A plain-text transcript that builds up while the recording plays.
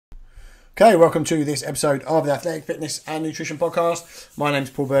Okay, welcome to this episode of the Athletic Fitness and Nutrition Podcast. My name's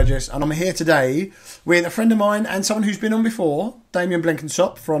Paul Burgess and I'm here today with a friend of mine and someone who's been on before, Damien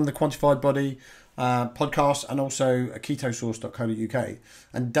Blenkinsopp from the Quantified Body Podcast and also ketosource.co.uk.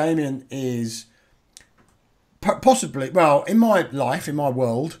 And Damien is possibly, well, in my life, in my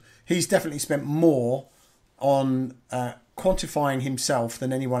world, he's definitely spent more on quantifying himself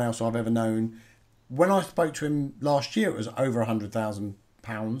than anyone else I've ever known. When I spoke to him last year, it was over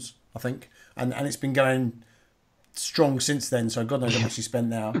 £100,000, I think. And it's been going strong since then, so God knows how much he spent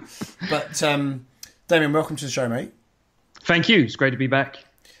now. But Damien, welcome to the show, mate. Thank you. It's great to be back.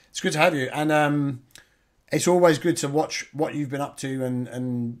 It's good to have you. And it's always good to watch what you've been up to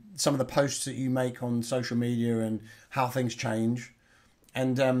and some of the posts that you make on social media and how things change.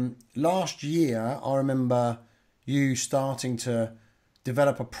 And last year, I remember you starting to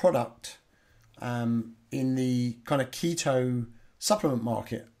develop a product in the kind of keto supplement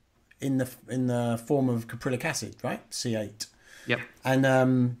market in the form of caprylic acid, right? C8. Yep.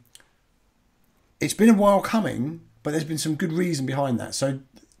 And it's been a while coming, but there's been some good reason behind that. So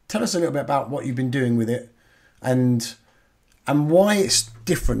tell us a little bit about what you've been doing with it and why it's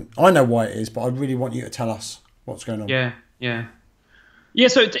different. I know why it is, but I really want you to tell us what's going on. Yeah,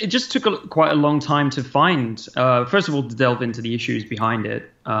 so it just took quite a long time to find, first of all, to delve into the issues behind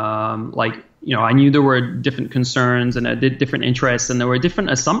it. I knew there were different concerns and different interests, and there were different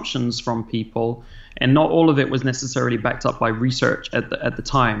assumptions from people, and not all of it was necessarily backed up by research at the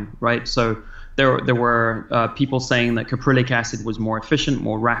time, right? So there were people saying that caprylic acid was more efficient,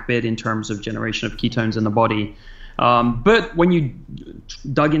 more rapid in terms of generation of ketones in the body. But when you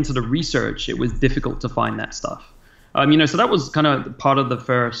dug into the research, it was difficult to find that stuff. So that was kind of part of the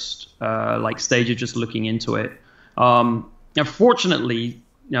first stage of just looking into it. Fortunately,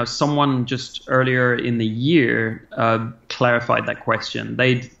 someone just earlier in the year clarified that question.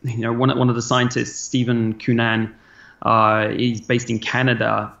 One of the scientists, Stephen Cunan, he's based in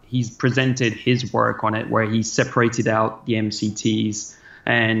Canada. He's presented his work on it, where he separated out the MCTs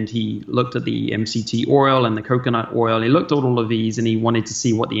and he looked at the MCT oil and the coconut oil. He looked at all of these and he wanted to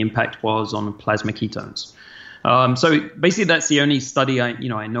see what the impact was on plasma ketones. So basically, that's the only study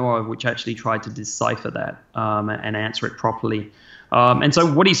I know of which actually tried to decipher that and answer it properly. And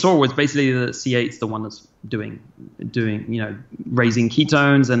so what he saw was basically that C8 is the one that's doing raising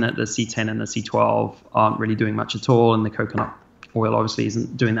ketones, and that the C10 and the C12 aren't really doing much at all, and the coconut oil obviously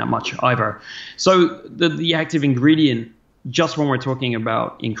isn't doing that much either. So the active ingredient, just when we're talking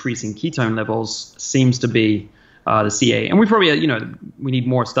about increasing ketone levels, seems to be the C8, and we probably we need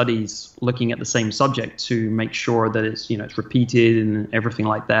more studies looking at the same subject to make sure that it's it's repeated and everything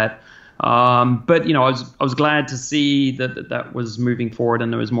like that. But I was glad to see that was moving forward,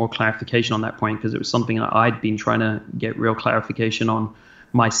 and there was more clarification on that point, because it was something that I'd been trying to get real clarification on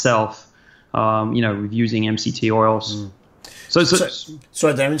myself. With using MCT oils.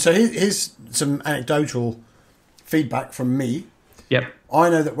 Sorry, Damien. So here's some anecdotal feedback from me. Yep. I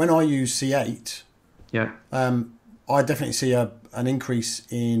know that when I use C8. Yeah. I definitely see an increase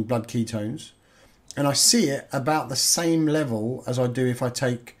in blood ketones, and I see it about the same level as I do if I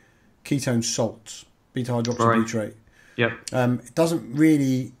take ketone salts, beta hydroxybutyrate. Right. Yep. It doesn't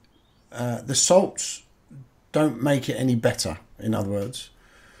really, the salts don't make it any better, in other words.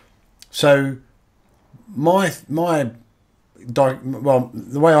 So the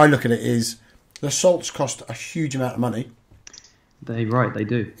way I look at it is the salts cost a huge amount of money. They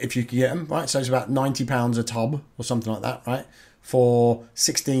do. If you can get them, right? So it's about £90 a tub or something like that, right? For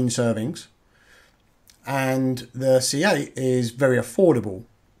 16 servings. And the C8 is very affordable,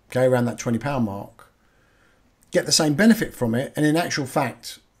 okay, around that £20 mark. Get the same benefit from it, and in actual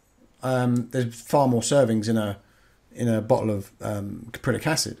fact, there's far more servings in a bottle of caprylic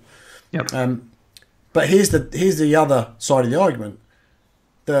acid. Yep. But here's the other side of the argument.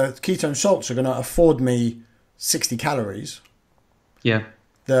 The ketone salts are going to afford me 60 calories. Yeah.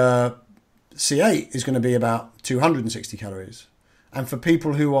 The C8 is going to be about 260 calories. And for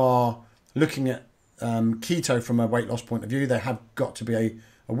people who are looking at keto from a weight loss point of view, they have got to be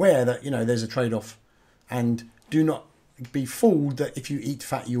aware that, there's a trade-off. And do not be fooled that if you eat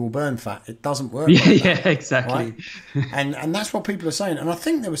fat, you will burn fat. It doesn't work like that, yeah, exactly. Right? And that's what people are saying. And I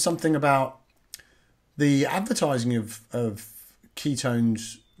think there was something about the advertising of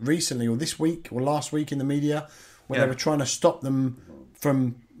ketones recently, or this week, or last week in the media, where they were trying to stop them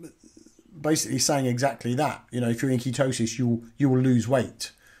from basically saying exactly that. If you're in ketosis, you will lose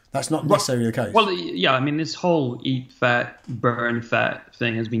weight. That's not necessarily the case. Well, yeah, this whole eat fat, burn fat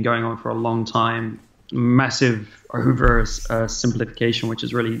thing has been going on for a long time. Massive over simplification, which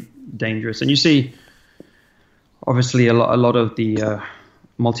is really dangerous. And you see, obviously, a lot of the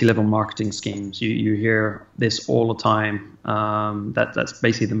multi-level marketing schemes. You hear this all the time. That's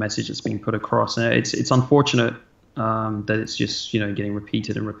basically the message that's being put across. And it's unfortunate that it's just getting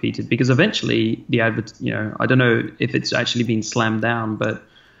repeated and repeated, because eventually the I don't know if it's actually been slammed down, but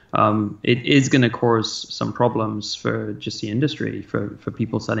it is going to cause some problems for just the industry, for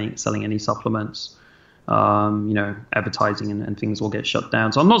people selling any supplements. Advertising and things will get shut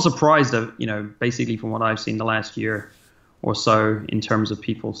down. So I'm not surprised that basically from what I've seen the last year or so, in terms of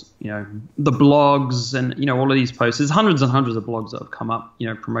people's the blogs and all of these posts, there's hundreds and hundreds of blogs that have come up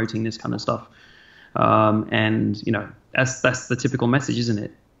promoting this kind of stuff. And that's the typical message, isn't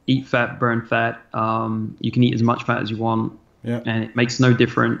it? Eat fat, burn fat. You can eat as much fat as you want, and it makes no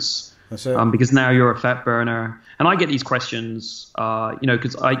difference. That's it. Because now you're a fat burner. And I get these questions,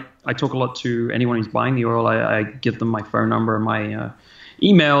 because I talk a lot to anyone who's buying the oil. I give them my phone number and my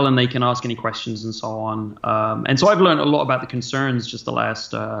email, and they can ask any questions and so on. And so I've learned a lot about the concerns just the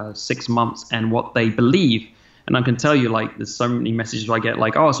last 6 months and what they believe. And I can tell you, there's so many messages I get,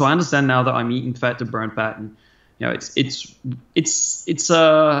 oh, so I understand now that I'm eating fat to burn fat. And it's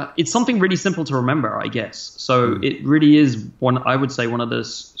something really simple to remember, I guess. So it really is one of the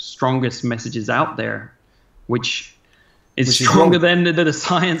strongest messages out there, which is stronger than the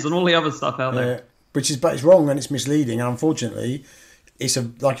science and all the other stuff out there. But it's wrong and it's misleading, and unfortunately,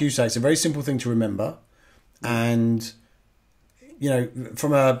 like you say, it's a very simple thing to remember. And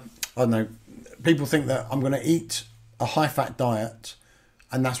people think that I'm going to eat a high-fat diet,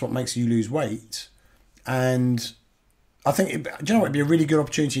 and that's what makes you lose weight. And I think, it'd be a really good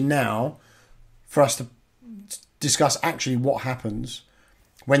opportunity now for us to discuss actually what happens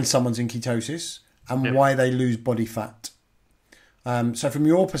when someone's in ketosis and why they lose body fat. So from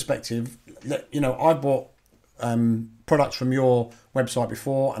your perspective, I bought products from your website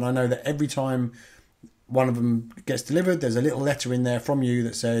before, and I know that every time one of them gets delivered, there's a little letter in there from you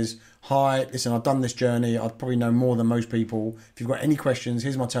that says, "Hi, listen, I've done this journey. I probably know more than most people. If you've got any questions,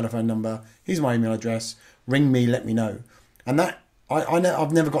 here's my telephone number. Here's my email address. Ring me, let me know." And that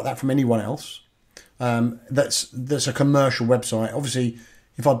I've never got that from anyone else. That's a commercial website. Obviously,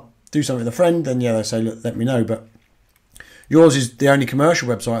 if I do something with a friend, then they say, "Look, let me know." But yours is the only commercial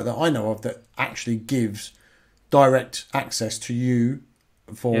website that I know of that actually gives direct access to you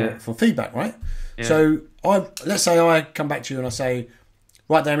for feedback, right? Yeah. So let's say I come back to you and I say,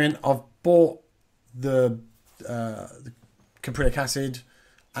 "Right, Damien, I've bought the caprylic acid,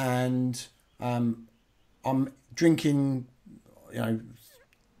 and I'm drinking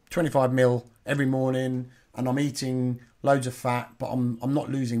 25 ml every morning, and I'm eating loads of fat, but I'm not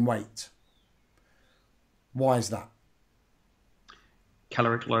losing weight. Why is that?"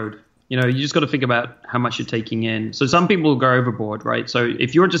 Caloric load. You just got to think about how much you're taking in. So some people go overboard, right? So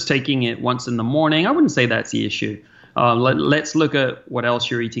if you're just taking it once in the morning, I wouldn't say that's the issue. Let's look at what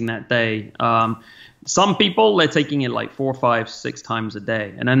else you're eating that day. Some people, they're taking it 4, 5, 6 times a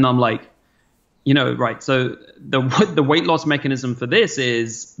day. And then I'm like, right. So the weight loss mechanism for this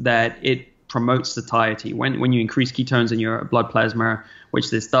is that it promotes satiety. When you increase ketones in your blood plasma, which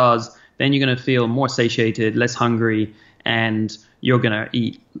this does, then you're going to feel more satiated, less hungry, and you're going to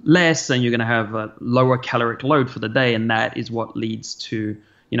eat less, and you're going to have a lower caloric load for the day, and that is what leads to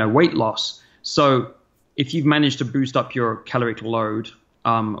weight loss. So if you've managed to boost up your caloric load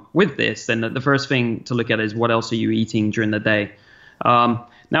with this, then the first thing to look at is what else are you eating during the day.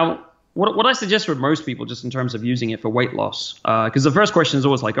 Now, what I suggest with most people, just in terms of using it for weight loss, because the first question is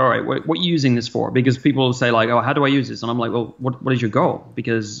always all right, what are you using this for? Because people will say oh, how do I use this? And I'm like, well, what is your goal?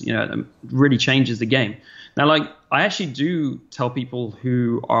 Because it really changes the game. Now, I actually do tell people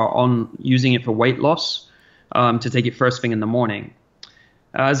who are using it for weight loss to take it first thing in the morning.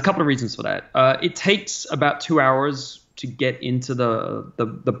 There's a couple of reasons for that. It takes about 2 hours to get into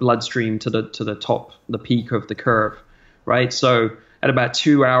the bloodstream to the top, the peak of the curve, right? So at about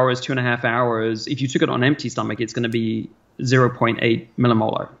 2 hours, 2.5 hours, if you took it on an empty stomach, it's going to be 0.8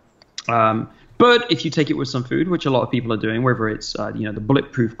 millimolar. But if you take it with some food, which a lot of people are doing, whether it's the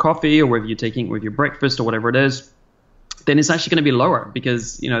bulletproof coffee or whether you're taking it with your breakfast or whatever it is, then it's actually going to be lower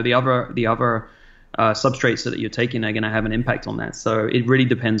because the other substrates that you're taking are going to have an impact on that. So it really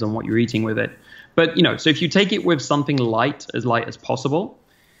depends on what you're eating with it. But so if you take it with something light as possible,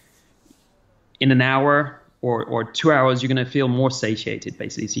 in an hour or 2 hours, you're going to feel more satiated,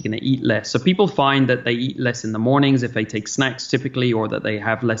 basically. So you're going to eat less. So people find that they eat less in the mornings if they take snacks typically, or that they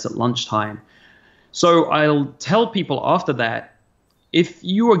have less at lunchtime. So I'll tell people after that, if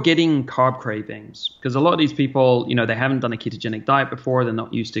you are getting carb cravings, because a lot of these people, they haven't done a ketogenic diet before, they're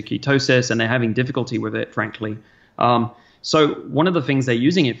not used to ketosis, and they're having difficulty with it, frankly. So one of the things they're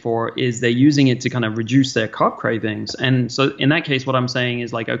using it for is they're using it to kind of reduce their carb cravings. And so in that case, what I'm saying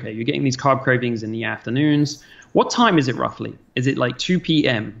is like, okay, you're getting these carb cravings in the afternoons. What time is it roughly? Is it like 2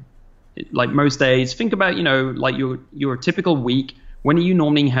 p.m.? Like most days, think about, like your typical week. When are you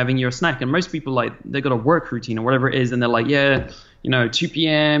normally having your snack? And most people, like, they've got a work routine or whatever it is, and they're like, 2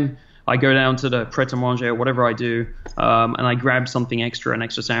 p.m., I go down to the pret-a-manger or whatever I do, and I grab something extra, an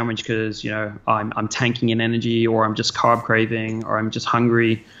extra sandwich, because, I'm tanking in energy, or I'm just carb craving, or I'm just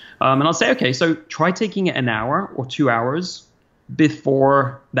hungry. And I'll say, okay, so try taking it an hour or 2 hours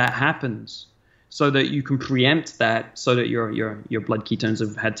before that happens, so that you can preempt that, so that your blood ketones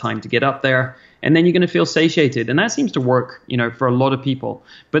have had time to get up there, and then you're going to feel satiated. And that seems to work, for a lot of people.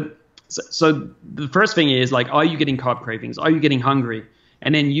 But so the first thing is, like, are you getting carb cravings? Are you getting hungry?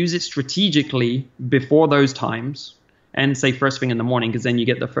 And then use it strategically before those times, and say first thing in the morning, because then you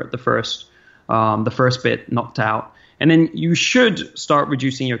get the first bit knocked out. And then you should start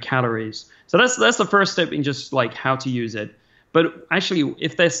reducing your calories. So that's the first step in just like how to use it. But actually,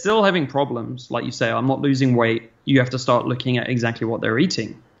 if they're still having problems, like you say, I'm not losing weight, you have to start looking at exactly what they're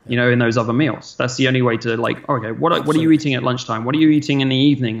eating, in those other meals. That's the only way to, like, okay, what are you eating at lunchtime? What are you eating in the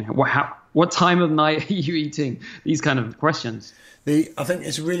evening? What time of night are you eating? These kind of questions. I think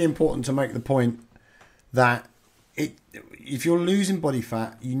it's really important to make the point that if you're losing body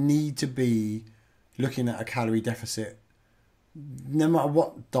fat, you need to be looking at a calorie deficit no matter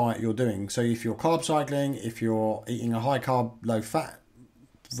what diet you're doing. So if you're carb cycling, if you're eating a high carb, low fat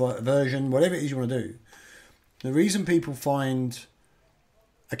version, whatever it is you want to do, the reason people find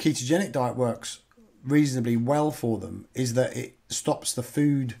a ketogenic diet works reasonably well for them is that it stops the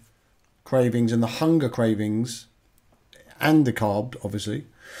food cravings and the hunger cravings and the carb, obviously.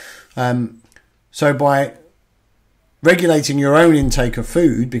 So by regulating your own intake of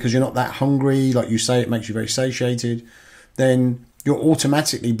food, because you're not that hungry, like you say, it makes you very satiated, then you're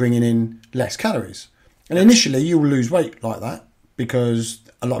automatically bringing in less calories. And initially you will lose weight like that, because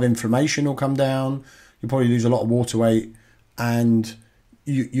a lot of inflammation will come down, you'll probably lose a lot of water weight, and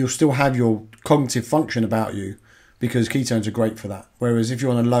you'll still have your cognitive function about you, because ketones are great for that. Whereas if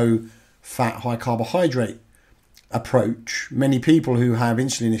you're on a low fat, high carbohydrate approach, many people who have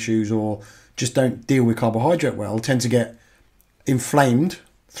insulin issues or just don't deal with carbohydrate well tend to get inflamed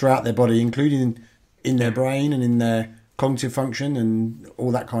throughout their body, including in their brain and in their cognitive function and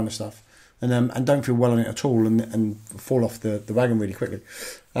all that kind of stuff, and don't feel well on it at all, and fall off the wagon really quickly.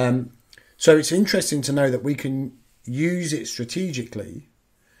 So it's interesting to know that we can use it strategically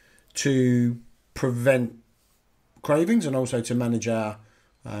to prevent cravings and also to manage our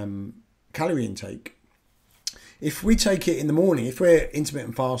calorie intake. If we take it in the morning, if we're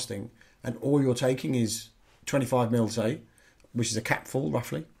intermittent fasting and all you're taking is 25 mils, say, which is a capful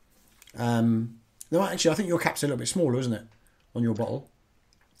roughly. No, actually, I think your cap's a little bit smaller, isn't it, on your bottle?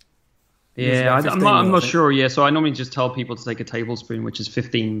 Yeah, I'm not sure. Yeah, so I normally just tell people to take a tablespoon, which is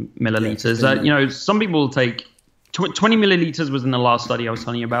 15 milliliters. Yeah, 15 some people will take 20 milliliters was in the last study I was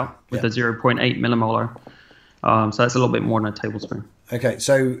telling you about with the 0.8 millimolar. So that's a little bit more than a tablespoon. Okay,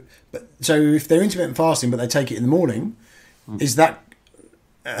 so if they're intermittent fasting but they take it in the morning, is that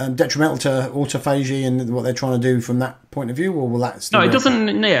detrimental to autophagy and what they're trying to do from that point of view, or will that still? No, it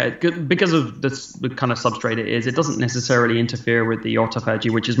doesn't. Yeah, because of the kind of substrate it is, it doesn't necessarily interfere with the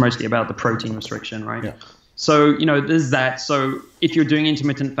autophagy, which is mostly about the protein restriction, right? Yeah. So there's that. So if you're doing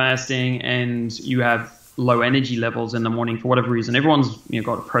intermittent fasting and you have low energy levels in the morning for whatever reason, everyone's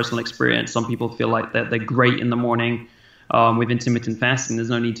got a personal experience. Some people feel like that they're great in the morning with intermittent fasting. There's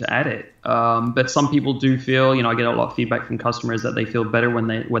no need to add it, but some people do feel, I get a lot of feedback from customers that they feel better when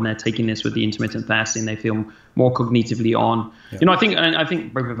they're taking this with the intermittent fasting. They feel more cognitively on. Yeah. I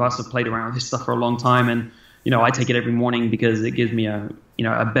think both of us have played around with this stuff for a long time, and I take it every morning because it gives me a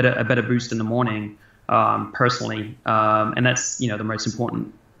better boost in the morning personally, and that's the most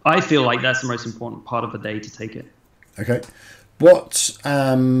important. I feel like that's the most important part of the day to take it. Okay. What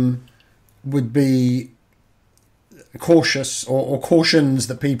would be cautious or cautions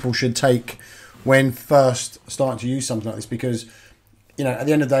that people should take when first starting to use something like this? Because, at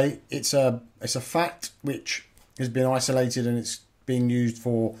the end of the day, it's a fat which has been isolated and it's being used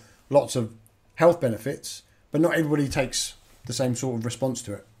for lots of health benefits, but not everybody takes the same sort of response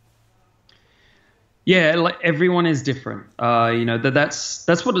to it. Yeah, like everyone is different. That's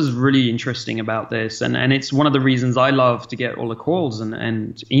what is really interesting about this, and it's one of the reasons I love to get all the calls and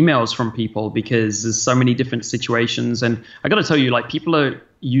emails from people, because there's so many different situations. And I got to tell you, like, people are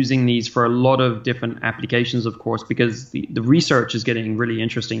using these for a lot of different applications, of course, because the research is getting really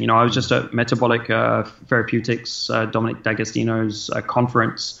interesting. I was just at Metabolic Therapeutics, Dominic D'Agostino's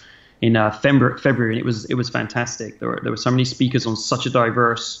conference in February, and it was fantastic. There were so many speakers on such a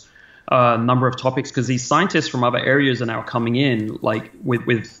diverse number of topics, because these scientists from other areas are now coming in, like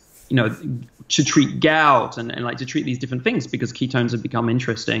with to treat gout and like to treat these different things, because ketones have become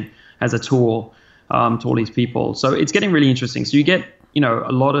interesting as a tool to all these people. So it's getting really interesting. So you get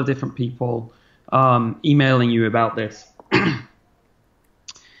a lot of different people emailing you about this.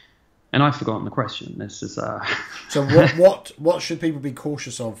 And I've forgotten the question. This is So what should people be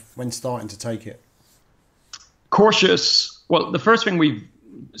cautious of when starting to take it? Cautious. Well, the first thing we've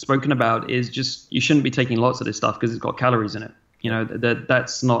spoken about is just you shouldn't be taking lots of this stuff because it's got calories in it.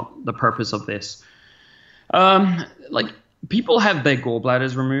 That's not the purpose of this. Like, people have their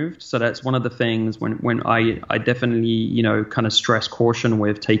gallbladders removed, so that's one of the things when I definitely kind of stress caution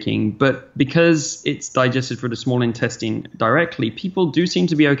with taking. But because it's digested through the small intestine directly, people do seem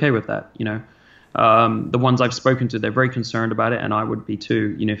to be okay with that. The ones I've spoken to, they're very concerned about it, and I would be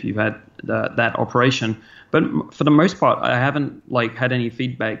too. If you've had that operation. But for the most part, I haven't had any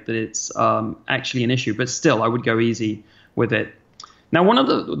feedback that it's actually an issue. But still, I would go easy with it. Now, one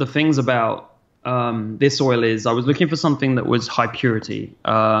of the things about this oil is I was looking for something that was high purity.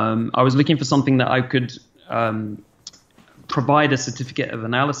 I was looking for something that I could provide a certificate of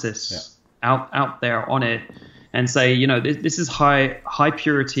analysis out there on it and say, this is high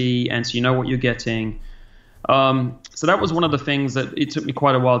purity, and so you know what you're getting. So that was one of the things that it took me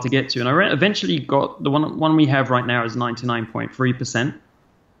quite a while to get to, and I eventually got the one we have right now is 99.3%.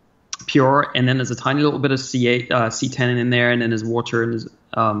 pure, and then there's a tiny little bit of C10 in there, and then there's water, and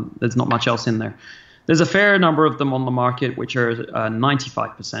there's not much else in there. There's a fair number of them on the market which are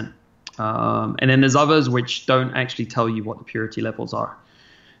 95%, and then there's others which don't actually tell you what the purity levels are.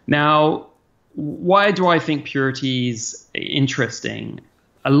 Now, why do I think purity is interesting?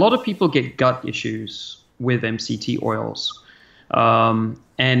 A lot of people get gut issues with MCT oils, and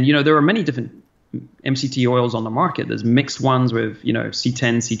there are many different MCT oils on the market. There's mixed ones with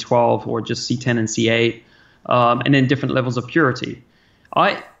C10, C12, or just C10 and C8, and then different levels of purity.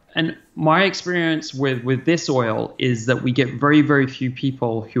 And my experience with this oil is that we get very, very few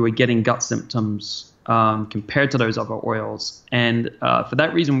people who are getting gut symptoms compared to those other oils, and for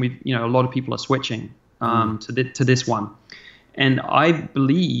that reason, a lot of people are switching to this one. And I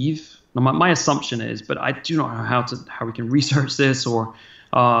believe, my assumption is, but I do not know how we can research this or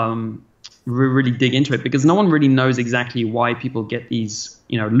really dig into it, because no one really knows exactly why people get these,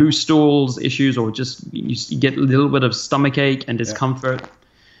 loose stools issues, or just you get a little bit of stomach ache and discomfort.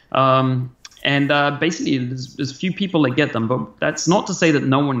 Basically, there's few people that get them, but that's not to say that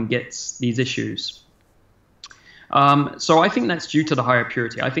no one gets these issues. So I think that's due to the higher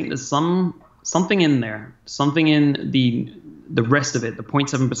purity. I think there's something in there, something in the rest of it, the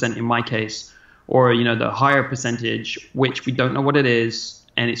 0.7% in my case, or the higher percentage, which we don't know what it is,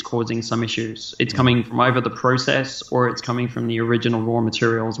 and it's causing some issues. It's coming from either the process or it's coming from the original raw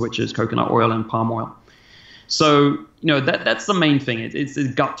materials, which is coconut oil and palm oil. So, that's the main thing. It's the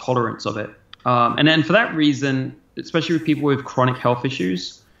gut tolerance of it. And then for that reason, especially with people with chronic health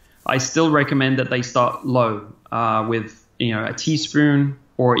issues, I still recommend that they start low with, a teaspoon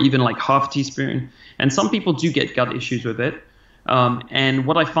or even like half a teaspoon. And some people do get gut issues with it. And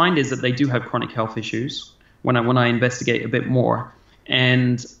what I find is that they do have chronic health issues when I investigate a bit more.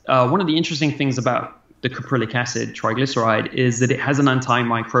 And one of the interesting things about the caprylic acid triglyceride is that it has an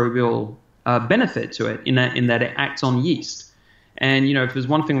antimicrobial benefit to it in that it acts on yeast. And, if there's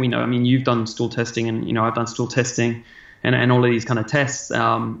one thing we know, you've done stool testing, and, I've done stool testing and all of these kind of tests,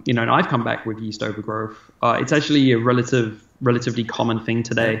 and I've come back with yeast overgrowth. It's actually a relatively common thing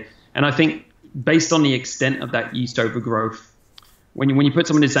today. And I think based on the extent of that yeast overgrowth, when you put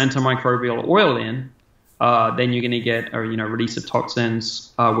some of this antimicrobial oil in, then you're going to get a release of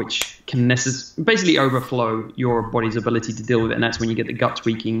toxins, which can basically overflow your body's ability to deal with it, and that's when you get the gut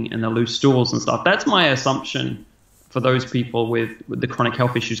tweaking and the loose stools and stuff. That's my assumption for those people with the chronic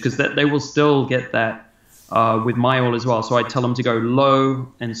health issues, because they will still get that with my oil as well. So I tell them to go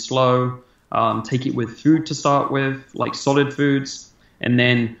low and slow, take it with food to start with, like solid foods, and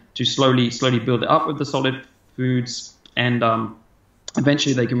then to slowly build it up with the solid foods, and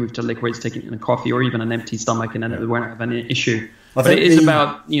eventually they can move to liquids, take it in a coffee or even an empty stomach, and then they won't have any issue. But it is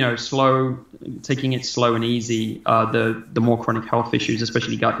about, taking it slow and easy, the more chronic health issues,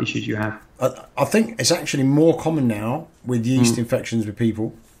 especially gut issues you have. I think it's actually more common now with yeast infections with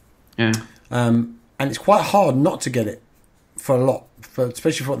people. Yeah. And it's quite hard not to get it for a lot,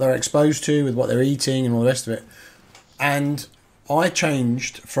 especially for what they're exposed to, with what they're eating and all the rest of it. And I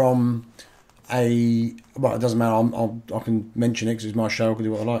changed from it doesn't matter, I can mention it because it's my show, I can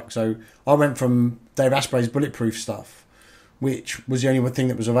do what I like. So I went from Dave Asprey's bulletproof stuff, which was the only thing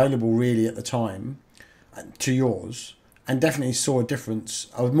that was available really at the time, to yours, and definitely saw a difference.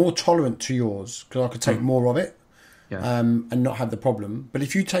 I was more tolerant to yours because I could take more of it, and not have the problem. But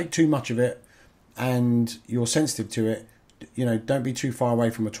if you take too much of it and you're sensitive to it, you know, don't be too far away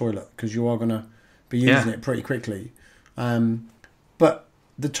from a toilet because you are going to be using it pretty quickly. But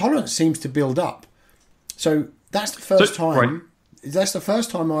the tolerance seems to build up. So that's the first time. Right. That's the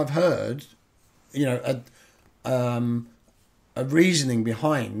first time I've heard, you know, a reasoning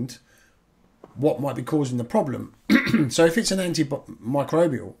behind what might be causing the problem. So if it's an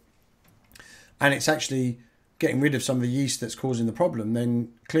antimicrobial and it's actually getting rid of some of the yeast that's causing the problem,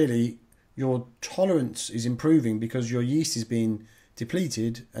 then clearly your tolerance is improving because your yeast is being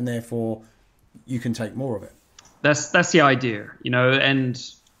depleted, and therefore you can take more of it. That's the idea, you know, and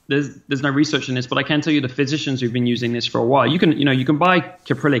there's no research in this, but I can tell you the physicians who've been using this for a while, you can buy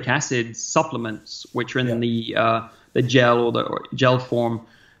caprylic acid supplements, which are in the gel or the gel form.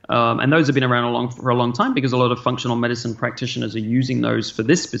 And those have been around for a long time because a lot of functional medicine practitioners are using those for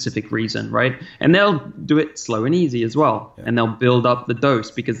this specific reason, right? And they'll do it slow and easy as well. Yeah. And they'll build up the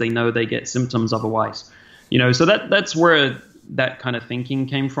dose because they know they get symptoms otherwise. You know, so that's where that kind of thinking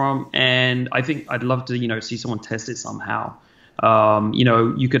came from. And I think I'd love to, you know, see someone test it somehow. You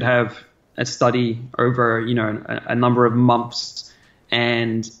know, you could have a study over, you know, a number of months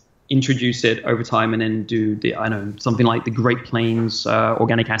and introduce it over time, and then do something like the Great Plains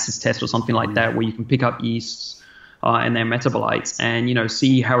organic acids test or something like that, where you can pick up yeasts and their metabolites and, you know,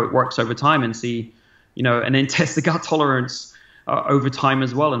 see how it works over time and see, you know, and then test the gut tolerance over time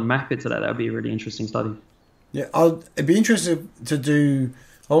as well and map it to that. That would be a really interesting study. Yeah, it'd be interesting to do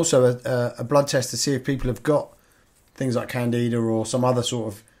also a blood test to see if people have got things like Candida or some other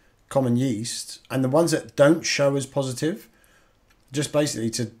sort of common yeast, and the ones that don't show as positive, just basically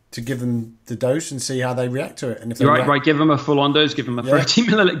to give them the dose and see how they react to it. And if they right, give them a full-on dose, give them a 30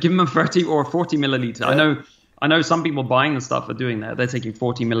 milliliter, give them a 30 or a 40 milliliter. Yeah. I know some people buying the stuff are doing that. They're taking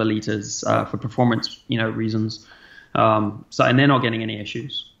 40 milliliters for performance, you know, reasons. And they're not getting any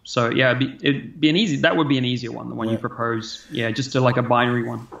issues. So yeah, that would be an easier one, the one you propose. Yeah, just like a binary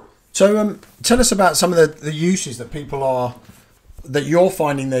one. So tell us about some of the uses that you're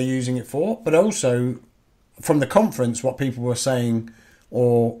finding they're using it for, but also from the conference, what people were saying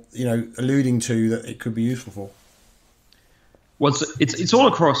or, you know, alluding to that it could be useful for. Well, it's all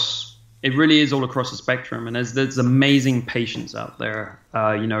across. It really is all across the spectrum, and there's amazing patients out there,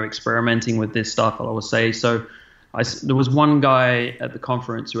 you know, experimenting with this stuff. I would say so. There was one guy at the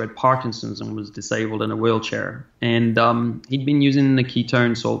conference who had Parkinson's and was disabled in a wheelchair, and he'd been using the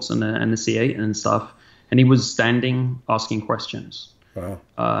ketone salts and the C8 and stuff, and he was standing asking questions. Wow.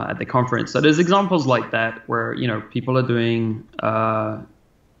 At the conference. So there's examples like that where, you know, people are doing,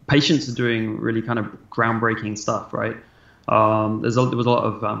 patients are doing really kind of groundbreaking stuff, right? There was a lot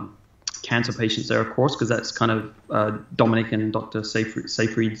of cancer patients there, of course, because that's kind of Dominic and Dr.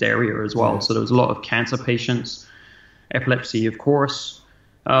 Seyfried's area as well. Yeah. So there was a lot of cancer patients, epilepsy, of course,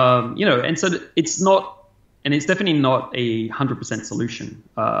 you know, and so it's definitely not a 100% solution,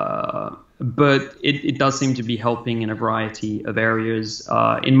 but it does seem to be helping in a variety of areas.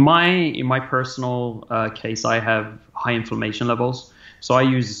 In my personal case, I have high inflammation levels, so I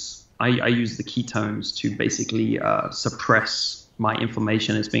use the ketones to basically suppress my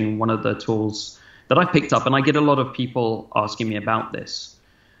inflammation as being one of the tools that I picked up, and I get a lot of people asking me about this.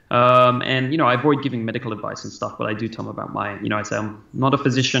 And, you know, I avoid giving medical advice and stuff, but I do tell them about I say I'm not a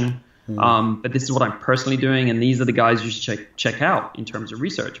physician, but this is what I'm personally doing. And these are the guys you should check out in terms of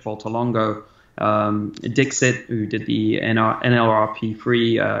research. Volta Longo, Dixit, who did the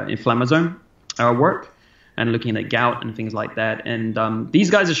NLRP3 inflammasome work and looking at gout and things like that. And these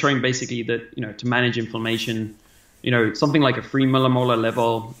guys are showing basically that, you know, to manage inflammation, you know, something like a 3 millimolar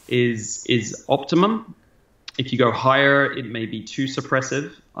level is optimum. If you go higher, it may be too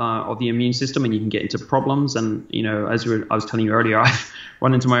suppressive of the immune system, and you can get into problems. And, you know, as I was telling you earlier, I've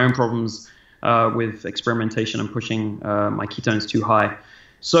run into my own problems with experimentation and pushing my ketones too high.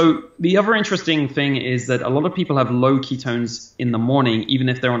 So the other interesting thing is that a lot of people have low ketones in the morning, even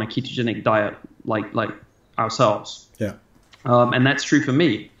if they're on a ketogenic diet like ourselves. Yeah. And that's true for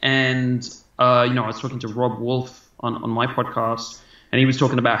me. And, you know, I was talking to Rob Wolf on my podcast, and he was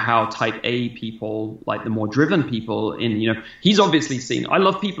talking about how type A people, like the more driven people you know, he's obviously seen, I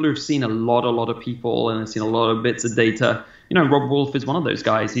love people who've seen a lot of people and have seen a lot of bits of data. You know, Rob Wolf is one of those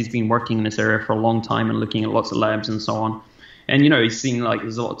guys. He's been working in this area for a long time and looking at lots of labs and so on. And, you know, he's seen like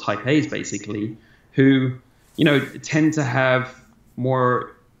there's a lot of type A's basically who, you know, tend to have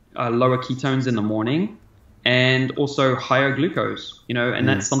more lower ketones in the morning. and also higher glucose, and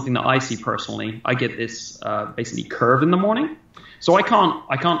that's something that I see personally. I get this basically curve in the morning. So I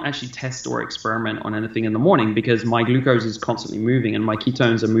can't actually test or experiment on anything in the morning because my glucose is constantly moving and my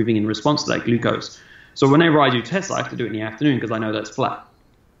ketones are moving in response to that glucose. So whenever I do tests, I have to do it in the afternoon because I know that's flat.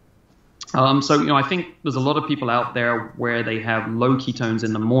 So, I think there's a lot of people out there where they have low ketones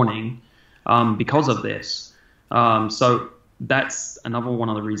in the morning because of this. So that's another one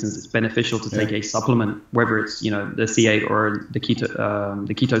of the reasons it's beneficial to take a supplement, whether it's, the C8 or the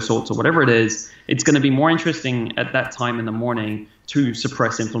keto salts or whatever it is. It's going to be more interesting at that time in the morning to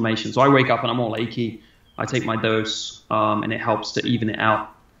suppress inflammation. So I wake up and I'm all achy. I take my dose and it helps to even it out.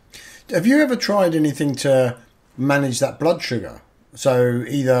 Have you ever tried anything to manage that blood sugar? So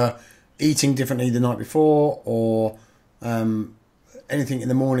either eating differently the night before or anything in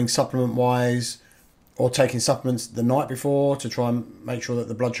the morning supplement-wise, or taking supplements the night before to try and make sure that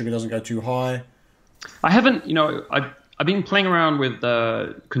the blood sugar doesn't go too high? I haven't, I've been playing around with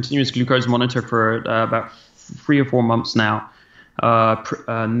the continuous glucose monitor for about 3 or 4 months now,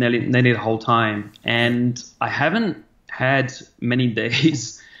 nearly the whole time. And I haven't had many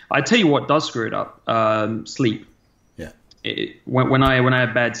days. I tell you what does screw it up, sleep. Yeah. When I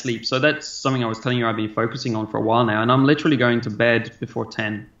have bad sleep. So that's something I was telling you I've been focusing on for a while now. And I'm literally going to bed before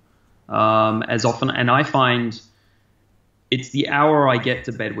 10 as often. And I find it's the hour I get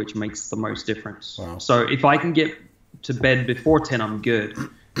to bed which makes the most difference. Wow. So if I can get to bed before 10, I'm good.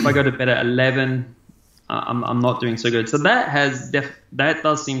 If I go to bed at 11, I'm not doing so good. So that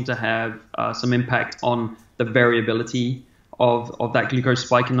does seem to have some impact on the variability of that glucose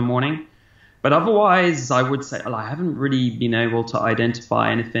spike in the morning. But otherwise, I would say I haven't really been able to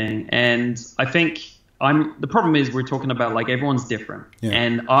identify anything. And I think the problem is we're talking about like everyone's different. Yeah.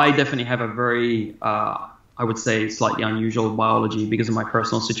 And I definitely have a very, I would say slightly unusual biology because of my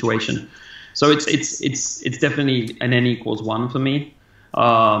personal situation. So it's definitely an N equals 1 for me.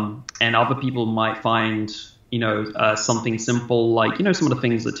 And other people might find, something simple like, some of the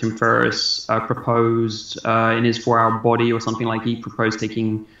things that Tim Ferriss proposed in his 4-Hour Body or something. Like he proposed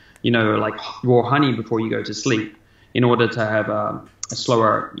taking, like raw honey before you go to sleep in order to have a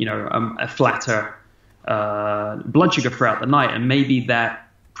slower, a flatter blood sugar throughout the night. And maybe that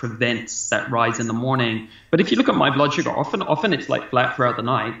prevents that rise in the morning. But if you look at my blood sugar, often it's like flat throughout the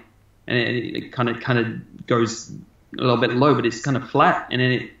night and it kind of goes a little bit low, but it's kind of flat, and then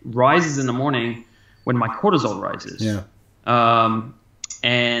it rises in the morning when my cortisol rises. Yeah.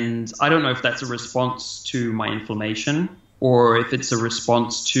 And I don't know if that's a response to my inflammation or if it's a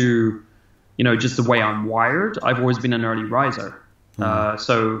response to, just the way I'm wired. I've always been an early riser.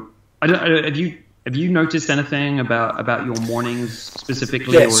 So I don't. Have you noticed anything about your mornings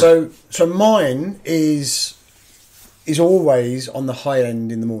specifically? Yeah. So mine is always on the high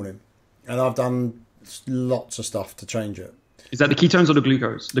end in the morning, and I've done lots of stuff to change it. Is that the ketones or the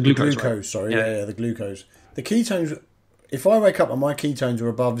glucose? The glucose, right? Sorry. Yeah, the glucose. The ketones, if I wake up and my ketones are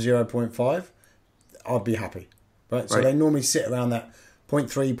above 0.5, I'd be happy. Right? So they normally sit around that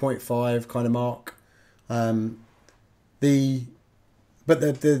 0.3, 0.5 kind of mark. But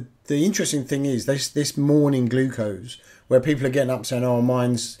the interesting thing is this morning glucose, where people are getting up saying, oh,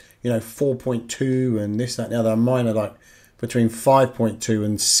 mine's 4.2 and this, that, and the other. And mine are like between 5.2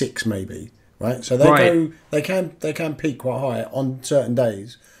 and 6 maybe. Right, so they can peak quite high on certain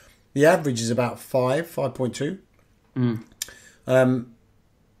days. The average is about 5.2.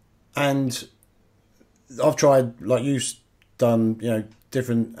 And I've tried, like you've done,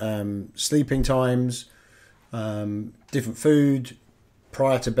 different sleeping times, different food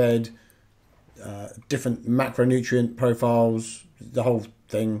prior to bed, different macronutrient profiles, the whole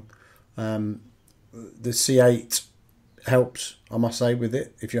thing. The C8 helps, I must say, with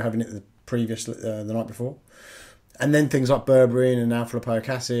it if you're having it the night before, and then things like berberine and alpha lipoic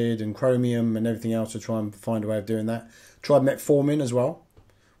acid and chromium and everything else to try and find a way of doing that. Tried metformin as well,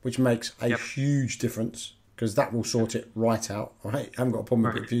 which makes a huge difference because that will sort it right out. Right, I haven't got a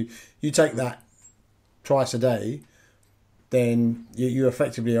problem with it. If you take that twice a day, then you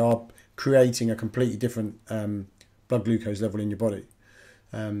effectively are creating a completely different blood glucose level in your body.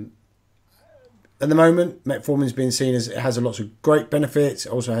 At the moment, metformin is being seen as it has a lot of great benefits.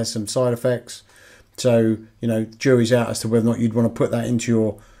 It also has some side effects. So, jury's out as to whether or not you'd want to put that into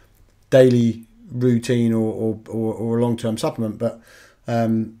your daily routine or a long-term supplement. But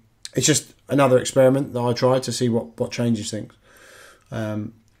it's just another experiment that I tried to see what changes things.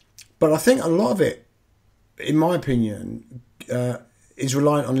 But I think a lot of it, in my opinion, is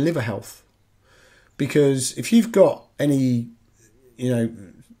reliant on liver health. Because if you've got any,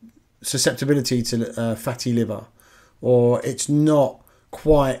 susceptibility to fatty liver, or it's not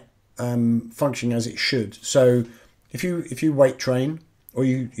quite functioning as it should. So if you weight train or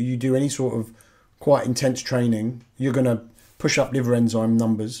you do any sort of quite intense training, you're going to push up liver enzyme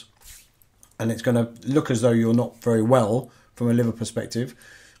numbers, and it's going to look as though you're not very well from a liver perspective.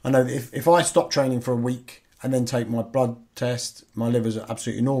 I know that if I stop training for a week and then take my blood test, my liver's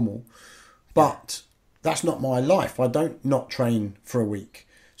absolutely normal. But that's not my life. I don't not train for a week.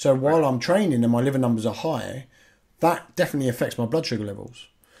 So while I'm training and my liver numbers are high, that definitely affects my blood sugar levels.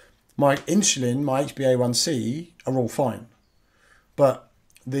 My insulin, my HbA1c are all fine. But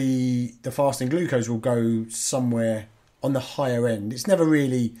the fasting glucose will go somewhere on the higher end. It's never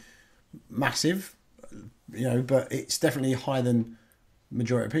really massive, but it's definitely higher than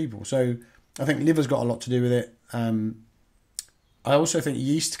majority of people. So I think liver's got a lot to do with it. I also think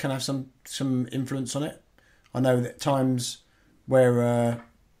yeast can have some influence on it. I know that times where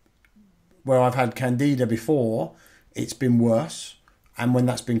I've had candida before, it's been worse, and when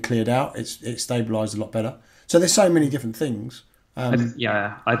that's been cleared out, it's stabilised a lot better. So there's so many different things. I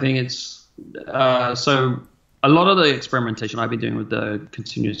think it's so a lot of the experimentation I've been doing with the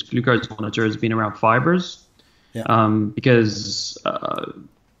continuous glucose monitor has been around fibers. Yeah. Because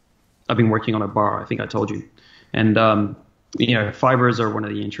I've been working on a bar, I think I told you, and fibers are one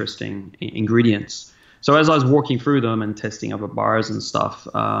of the interesting ingredients. So as I was walking through them and testing other bars and stuff,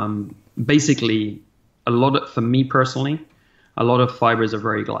 basically for me personally, a lot of fibers are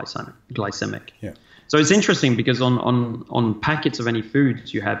very glycemic. Yeah. So it's interesting because on packets of any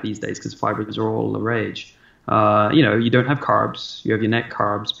foods you have these days, because fibers are all the rage, you don't have carbs, you have your net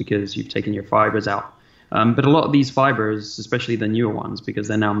carbs because you've taken your fibers out. But a lot of these fibers, especially the newer ones, because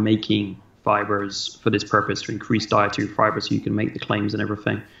they're now making fibers for this purpose to increase dietary fiber so you can make the claims and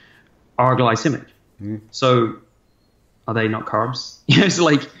everything, are glycemic. Mm. So are they not carbs? It's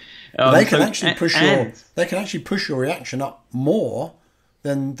like they can actually push your reaction up more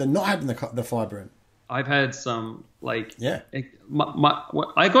than not having the fiber in. I've had some I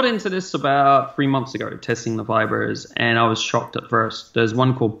got into this about 3 months ago, testing the fibers, and I was shocked at first. There's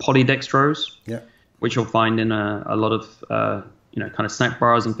one called polydextrose. Yeah. Which you'll find in a lot of, kind of snack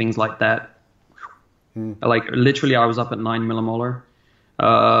bars and things like that. Like literally I was up at 9 millimolar.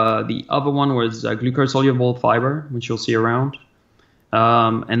 The other one was glucose-soluble fiber, which you'll see around.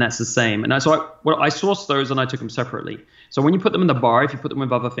 And that's the same. And so I sourced those and I took them separately. So when you put them in the bar, if you put them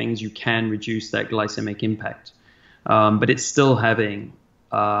with other things, you can reduce that glycemic impact. But it's still having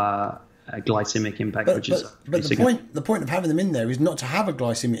a glycemic impact, but the point of having them in there is not to have a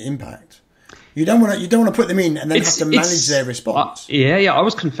glycemic impact. You don't want to put them in and then have to manage their response. I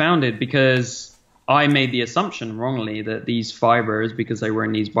was confounded because I made the assumption wrongly that these fibers, because they were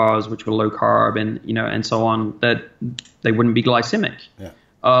in these bars which were low carb and so on, that they wouldn't be glycemic. Yeah.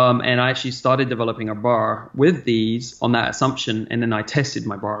 And I actually started developing a bar with these on that assumption, and then I tested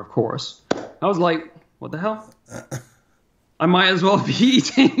my bar, of course. I was like, what the hell? I might as well be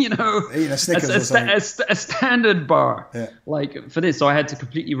eating, a Snickers a standard bar, like for this. So I had to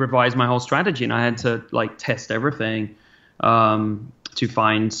completely revise my whole strategy, and I had to test everything to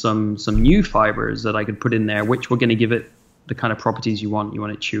find some new fibers that I could put in there, which were going to give it the kind of properties you want. You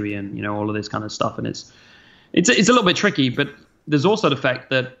want it chewy and all of this kind of stuff. And it's a little bit tricky, but there's also the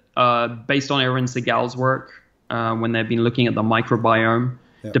fact that based on Erin Segal's work, when they've been looking at the microbiome,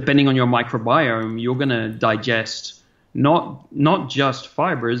 depending on your microbiome, you're going to digest not just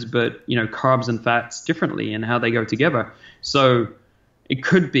fibers, but carbs and fats differently and how they go together. So it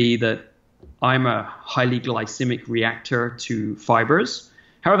could be that I'm a highly glycemic reactor to fibers.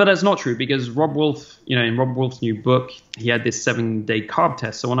 However, that's not true because Rob Wolf, in Rob Wolf's new book, he had this 7-day carb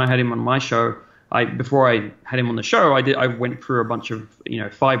test. So when I had him on my show, before I had him on the show, I went through a bunch of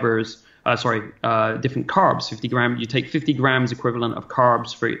fibers. Different carbs. 50 grams. You take 50 grams equivalent of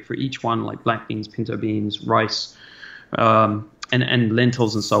carbs for each one, like black beans, pinto beans, rice. And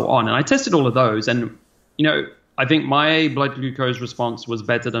lentils and so on. And I tested all of those, and I think my blood glucose response was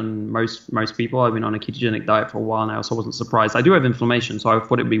better than most people. I've been on a ketogenic diet for a while now, so I wasn't surprised. I do have inflammation, so I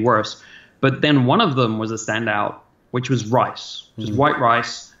thought it'd be worse. But then one of them was a standout, which was rice, just white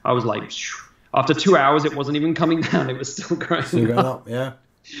rice. I was like, after 2 hours, it wasn't even coming down; it was still going up. Yeah.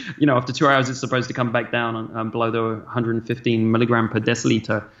 After 2 hours, it's supposed to come back down below the 115 milligram per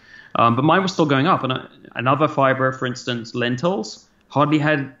deciliter. But mine was still going up. And another fiber, for instance, lentils, hardly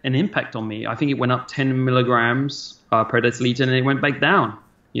had an impact on me. I think it went up 10 milligrams per deciliter, and it went back down,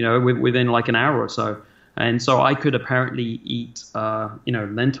 within like an hour or so. And so I could apparently eat,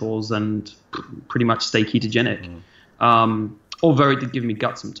 lentils and pretty much stay ketogenic. Although it did give me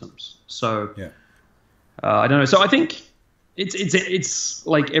gut symptoms. So I don't know. So I think it's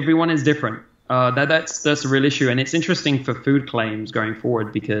like everyone is different. That's a real issue, and it's interesting for food claims going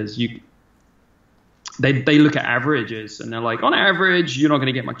forward because they look at averages and they're like, on average, you're not going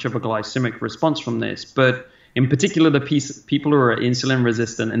to get much of a glycemic response from this. But in particular, the people who are insulin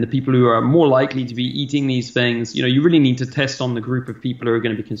resistant and the people who are more likely to be eating these things, you really need to test on the group of people who are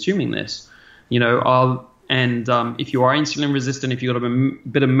going to be consuming this. If you are insulin resistant, if you've got a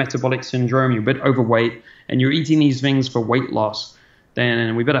bit of metabolic syndrome, you're a bit overweight, and you're eating these things for weight loss,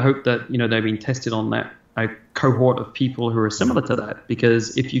 then we better hope that they've been tested on that a cohort of people who are similar to that.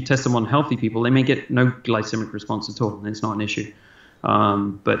 Because if you test them on healthy people, they may get no glycemic response at all, and it's not an issue.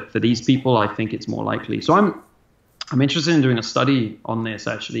 But for these people, I think it's more likely. So I'm interested in doing a study on this,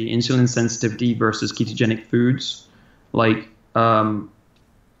 actually, insulin sensitivity versus ketogenic foods. Like,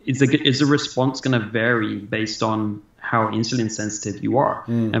 is the response going to vary based on how insulin sensitive you are?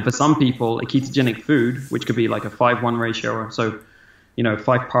 And for some people, a ketogenic food, which could be like a 5:1 ratio, or so,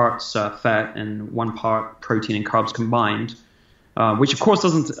 5 parts fat and 1 part protein and carbs combined, which of course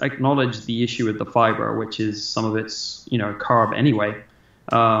doesn't acknowledge the issue with the fiber, which is some of it's, carb anyway.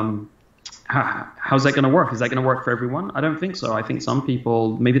 How's that going to work? Is that going to work for everyone? I don't think so. I think some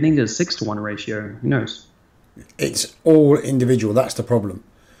people maybe think it's a 6:1 ratio. Who knows? It's all individual. That's the problem.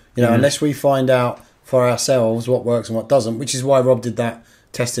 Unless we find out for ourselves what works and what doesn't, which is why Rob did that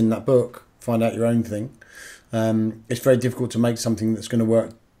test in that book, Find Out Your Own Thing. It's very difficult to make something that's going to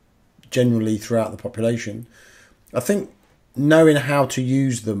work generally throughout the population. I think knowing how to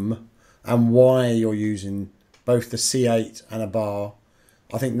use them and why you're using both the C8 and a bar,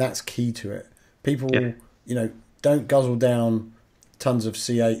 I think that's key to it. People, don't guzzle down tons of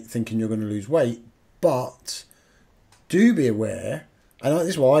C8 thinking you're going to lose weight, but do be aware, and this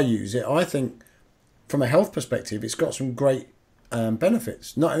is why I use it. I think from a health perspective, it's got some great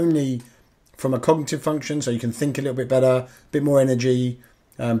benefits, not only from a cognitive function, so you can think a little bit better, a bit more energy,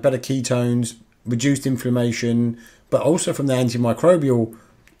 better ketones, reduced inflammation, but also from the antimicrobial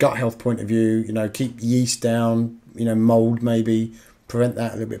gut health point of view, keep yeast down, mold maybe, prevent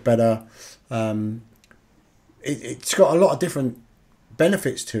that a little bit better. It's got a lot of different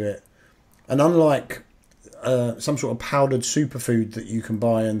benefits to it. And unlike some sort of powdered superfood that you can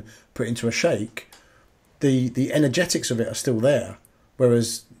buy and put into a shake, the energetics of it are still there.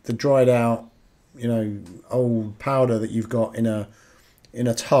 Whereas the dried out, old powder that you've got in a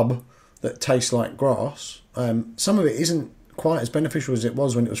tub that tastes like grass, some of it isn't quite as beneficial as it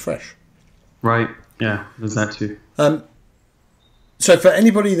was when it was fresh. Right. Yeah, there's that too. So for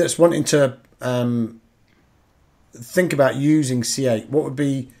anybody that's wanting to think about using C8, what would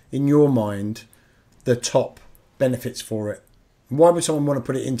be, in your mind, the top benefits for it? Why would someone want to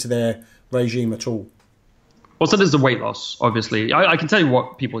put it into their regime at all? Well, so there's the weight loss, obviously. I can tell you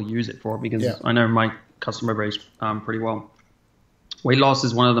what people use it for because I know my customer base pretty well. Weight loss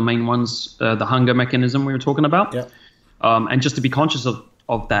is one of the main ones, the hunger mechanism we were talking about. Yeah. And just to be conscious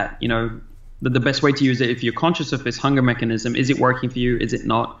of that, the best way to use it, if you're conscious of this hunger mechanism, is it working for you? Is it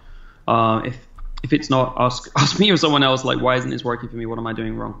not? If it's not, ask me or someone else, like, why isn't this working for me? What am I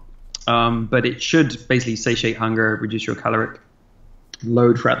doing wrong? But it should basically satiate hunger, reduce your caloric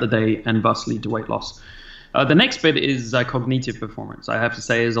load throughout the day, and thus lead to weight loss. The next bit is cognitive performance. I have to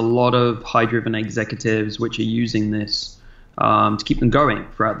say there's a lot of high-driven executives which are using this to keep them going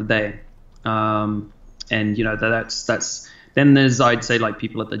throughout the day. And, that's then there's, I'd say, like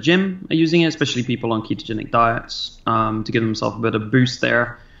people at the gym are using it, especially people on ketogenic diets to give themselves a bit of boost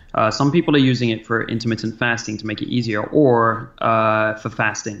there. Some people are using it for intermittent fasting to make it easier, or for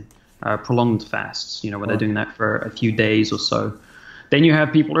fasting, prolonged fasts, where they're doing that for a few days or so. Then you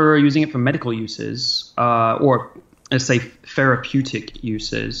have people who are using it for medical uses, or let's say therapeutic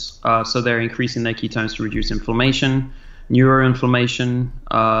uses. So they're increasing their ketones to reduce inflammation, neuroinflammation.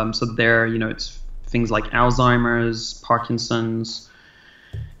 So there, it's things like Alzheimer's, Parkinson's,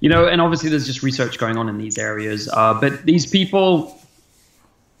 and obviously there's just research going on in these areas. But these people,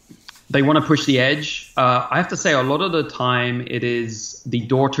 they want to push the edge. I have to say, a lot of the time, it is the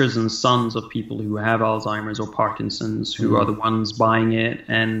daughters and sons of people who have Alzheimer's or Parkinson's who are the ones buying it,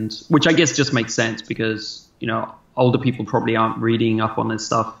 and which I guess just makes sense because older people probably aren't reading up on this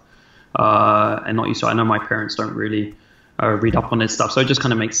stuff, and not used to. I know my parents don't really read up on this stuff, so it just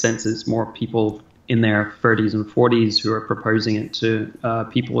kind of makes sense. It's more people in their 30s and 40s who are proposing it to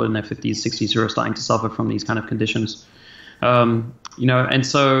people in their 50s, 60s who are starting to suffer from these kind of conditions, and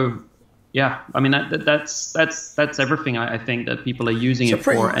so. Yeah, I mean that's everything I think that people are using it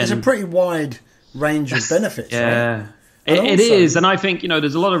for. And it's a pretty wide range of benefits. Yeah, right? It is, and I think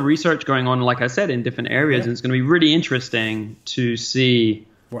there's a lot of research going on, like I said, in different areas, and it's going to be really interesting to see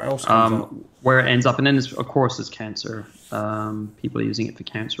what else comes up. Where it ends up. And then of course there's cancer. People are using it for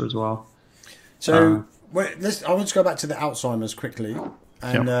cancer as well. So I want to go back to the Alzheimer's quickly.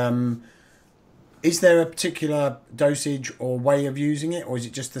 And is there a particular dosage or way of using it, or is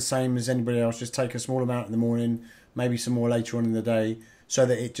it just the same as anybody else? Just take a small amount in the morning, maybe some more later on in the day, so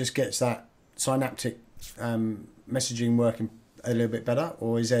that it just gets that synaptic messaging working a little bit better?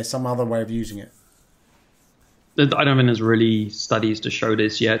 Or is there some other way of using it? I don't think there's really studies to show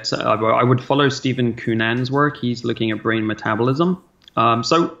this yet. I would follow Stephen Cunan's work. He's looking at brain metabolism.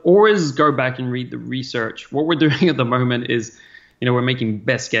 So always go back and read the research. What we're doing at the moment is, we're making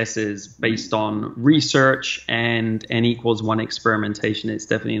best guesses based on research and N=1 experimentation. It's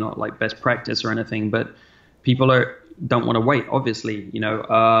definitely not like best practice or anything, but people don't want to wait, obviously.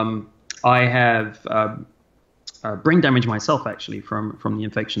 I have brain damage myself, actually, from the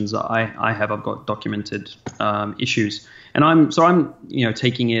infections that I have. I've got documented issues, and I'm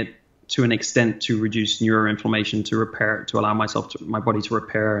taking it to an extent to reduce neuroinflammation, to repair, to allow my body to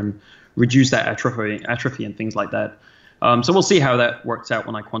repair and reduce that atrophy and things like that. So we'll see how that works out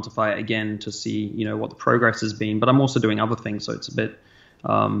when I quantify it again to see, what the progress has been. But I'm also doing other things, so it's a bit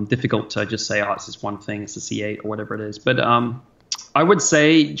difficult to just say, it's this one thing, it's a C8 or whatever it is. But I would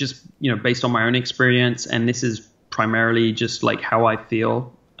say just, based on my own experience, and this is primarily just like how I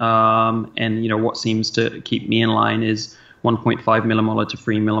feel, and, what seems to keep me in line is 1.5 millimolar to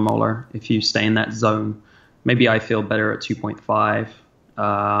 3 millimolar. If you stay in that zone, maybe I feel better at 2.5.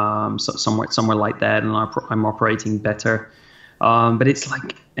 So somewhere like that, and I'm operating better. But it's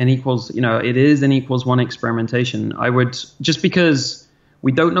like it is N=1 experimentation. I would, just because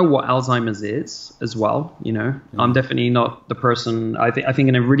we don't know what Alzheimer's is as well. I'm definitely not the person. I think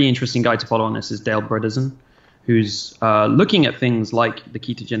a really interesting guy to follow on this is Dale Bredesen, who's looking at things like the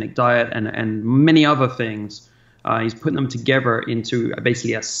ketogenic diet and many other things. He's putting them together into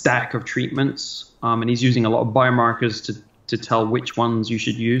basically a stack of treatments, and he's using a lot of biomarkers to tell which ones you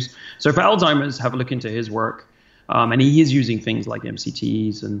should use. So for Alzheimer's, have a look into his work. And he is using things like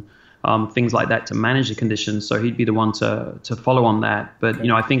MCTs and things like that to manage the condition. So he'd be the one to follow on that. But,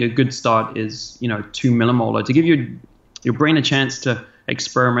 I think a good start is, 2 millimolar to give your brain a chance to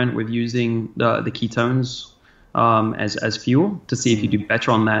experiment with using the ketones as fuel to see if you do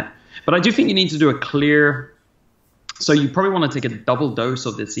better on that. But I do think you need to do so you probably want to take a double dose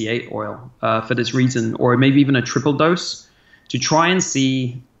of the C8 oil for this reason, or maybe even a triple dose, to try and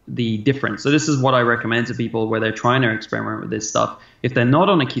see the difference. So this is what I recommend to people where they're trying to experiment with this stuff. If they're not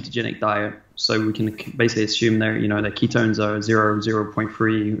on a ketogenic diet, so we can basically assume their ketones are 0,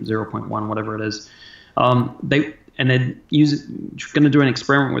 0.3, 0.1, whatever it is. They're going to do an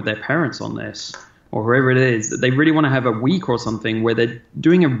experiment with their parents on this, or whoever it is. They really want to have a week or something where they're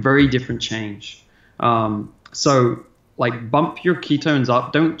doing a very different change. So bump your ketones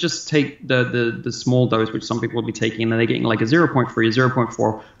up. Don't just take the small dose, which some people will be taking, and they're getting like a 0.3,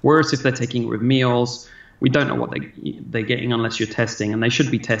 0.4. Worse if they're taking it with meals. We don't know what they're getting unless you're testing, and they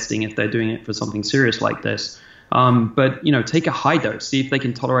should be testing if they're doing it for something serious like this. But take a high dose. See if they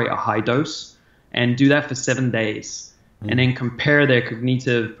can tolerate a high dose, and do that for 7 days, and then compare their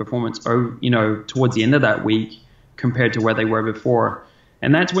cognitive performance, towards the end of that week compared to where they were before.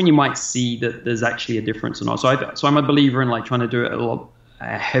 And that's when you might see that there's actually a difference or not. So I'm a believer in trying to do a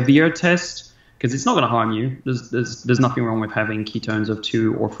heavier test, because it's not going to harm you. There's nothing wrong with having ketones of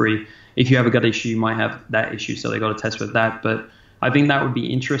 2 or 3. If you have a gut issue, you might have that issue, so they got to test with that. But I think that would be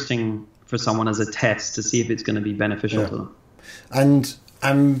interesting for someone as a test to see if it's going to be beneficial to them. And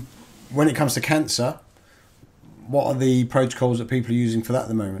when it comes to cancer, what are the protocols that people are using for that at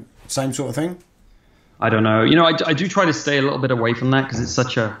the moment? Same sort of thing? I don't know. I do try to stay a little bit away from that because it's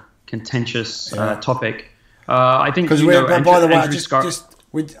such a contentious topic. I think, because by the way, I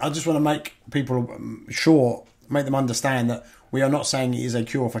just want to make people make them understand that we are not saying it is a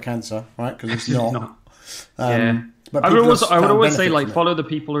cure for cancer, right? Because it's not. But I would always say, follow the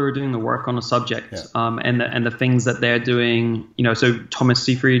people who are doing the work on a subject, and the things that they're doing. So Thomas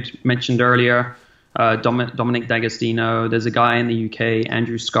Seyfried mentioned earlier. Dominic D'Agostino. There's a guy in the UK,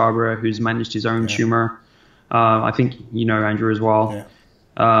 Andrew Scarborough, who's managed his own tumor. I think Andrew as well.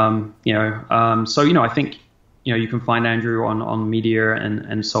 So I think you can find Andrew on media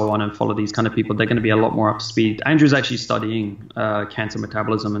and so on, and follow these kind of people. They're going to be a lot more up to speed. Andrew's actually studying cancer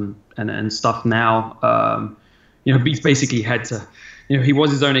metabolism and stuff now. He's basically had to. He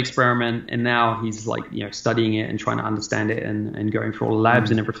was his own experiment, and now he's studying it and trying to understand it and going through all the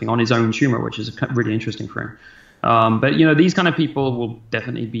labs and everything on his own tumor, which is really interesting for him. But these kind of people will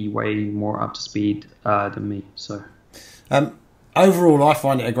definitely be way more up to speed than me. So, overall, I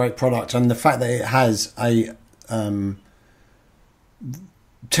find it a great product, and the fact that it has a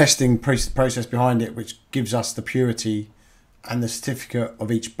testing process behind it, which gives us the purity and the certificate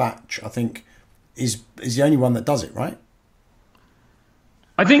of each batch, I think is the only one that does it, right?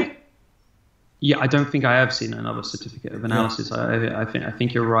 I think. Yeah, I don't think I have seen another certificate of analysis. Yeah. I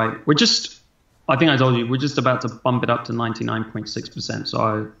think you're right. I think I told you, we're just about to bump it up to 99.6%.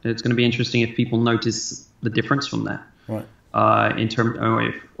 So it's going to be interesting if people notice the difference from that. Right. In terms,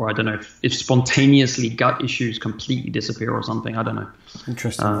 or I don't know if spontaneously gut issues completely disappear or something. I don't know.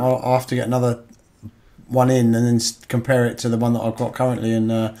 Interesting. I'll have to get another one in and then compare it to the one that I've got currently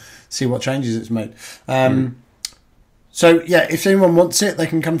and see what changes it's made. So yeah, if anyone wants it, they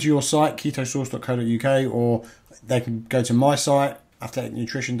can come to your site, ketosource.co.uk, or they can go to my site,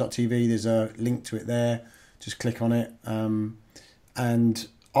 athleticnutrition.tv. There's a link to it there. Just click on it. And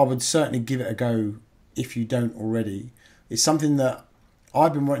I would certainly give it a go if you don't already. It's something that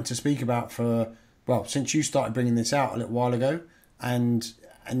I've been wanting to speak about since you started bringing this out a little while ago. And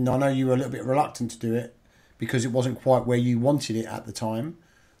I know you were a little bit reluctant to do it because it wasn't quite where you wanted it at the time.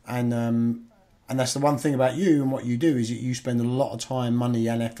 And that's the one thing about you and what you do is that you spend a lot of time, money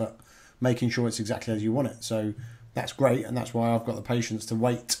and effort making sure it's exactly as you want it. So that's great. And that's why I've got the patience to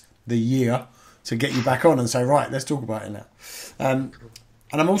wait the year to get you back on and say, right, let's talk about it now. And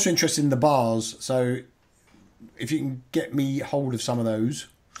I'm also interested in the bars. So if you can get me hold of some of those.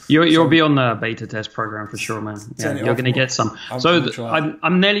 You'll be on the beta test program for sure, man. Yeah, you're going to get some.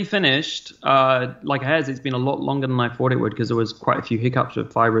 I'm nearly finished. Like it has, it's been a lot longer than I thought it would because there was quite a few hiccups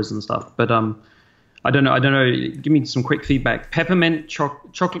with fibers and stuff. But I don't know. Give me some quick feedback. Peppermint,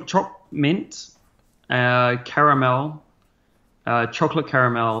 chocolate mint, caramel, chocolate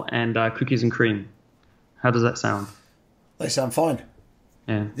caramel, and cookies and cream. How does that sound? They sound fine.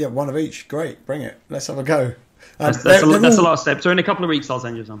 Yeah, one of each. Great, bring it. Let's have a go. That's the last step. So in a couple of weeks, I'll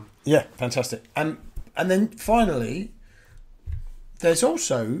send you some. Yeah, fantastic. And then finally, there's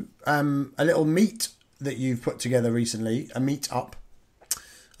also a little meet that you've put together recently, a meet up.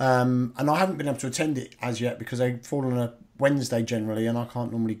 And I haven't been able to attend it as yet because they fall on a Wednesday generally, and I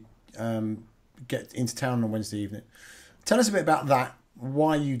can't normally get into town on Wednesday evening. Tell us a bit about that,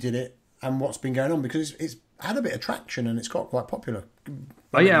 why you did it, and what's been going on, because it's had a bit of traction and it's got quite popular.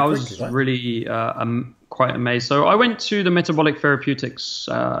 I was really quite amazed. So I went to the Metabolic Therapeutics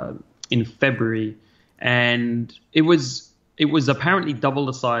in February, and it was apparently double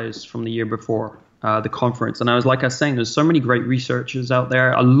the size from the year before. The conference, and I was saying, there's so many great researchers out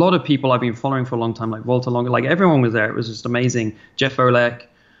there. A lot of people I've been following for a long time, like Volta Longa, like everyone was there. It was just amazing. Jeff Olek,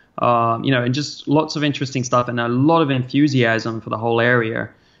 and just lots of interesting stuff and a lot of enthusiasm for the whole area.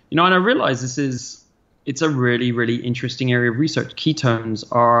 And I realized it's a really, really interesting area of research. Ketones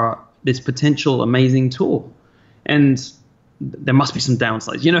are this potential amazing tool, and there must be some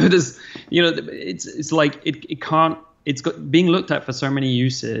downsides. It's like it can't. It's being looked at for so many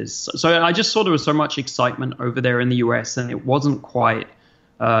uses. So I just saw there was so much excitement over there in the US, and it wasn't quite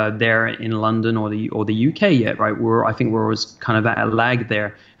there in London or the UK yet, right? I think we're always kind of at a lag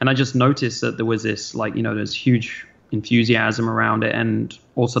there. And I just noticed that there was this there's huge enthusiasm around it, and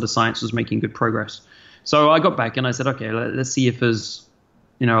also the science was making good progress. So I got back and I said, okay, let's see if there's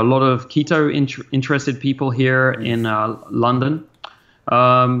a lot of keto interested people here in London.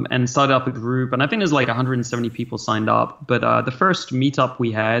 And started up a group, and I think there's 170 people signed up. But the first meetup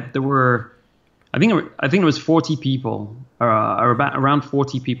we had, there were, I think it was 40 people, or around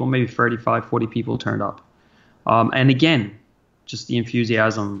 40 people, maybe 35, 40 people turned up. And again, just the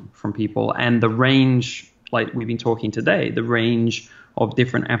enthusiasm from people and the range, like we've been talking today, the range of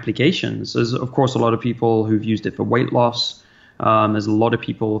different applications. There's of course a lot of people who've used it for weight loss. There's a lot of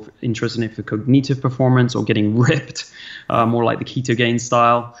people interested in it for cognitive performance or getting ripped, more like the ketogene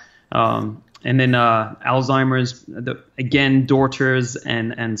style. And then Alzheimer's, again, daughters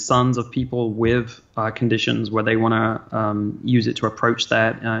and sons of people with conditions where they want to use it to approach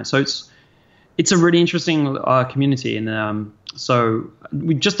that. So it's a really interesting community. And so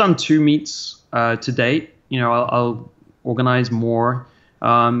we've just done 2 meets to date. I'll organize more.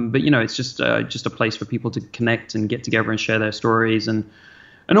 But it's just a place for people to connect and get together and share their stories, and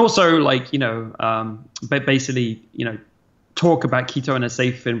also basically talk about keto in a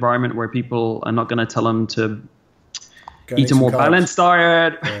safe environment where people are not going to tell them to eat a more balanced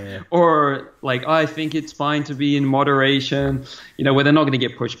diet, or I think it's fine to be in moderation, where they're not going to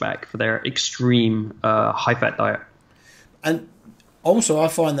get pushed back for their extreme high fat diet. And also I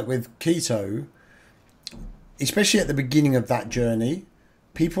find that with keto, especially at the beginning of that journey,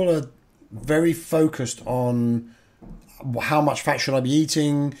 people are very focused on how much fat should I be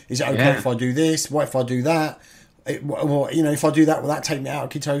eating? Is it okay if I do this? What if I do that? If I do that, will that take me out of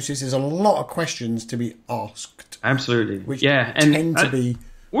ketosis? There's a lot of questions to be asked. Absolutely. Which tend to be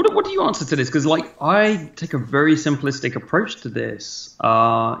What do you answer to this? Because like I take a very simplistic approach to this.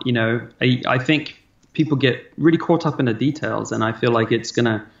 I think people get really caught up in the details, and I feel like they're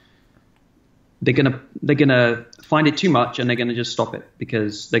gonna find it too much, and they're gonna just stop it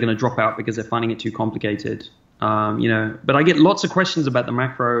because they're gonna drop out because they're finding it too complicated. But I get lots of questions about the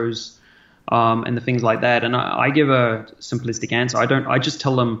macros and the things like that, and I give a simplistic answer. I just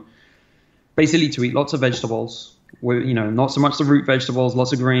tell them basically to eat lots of vegetables. Not so much the root vegetables,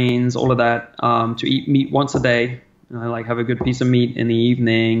 lots of greens, all of that. To eat meat once a day, like have a good piece of meat in the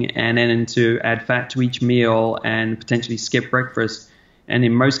evening, and then to add fat to each meal and potentially skip breakfast. And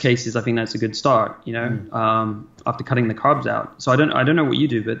in most cases, I think that's a good start. After cutting the carbs out. So I don't know what you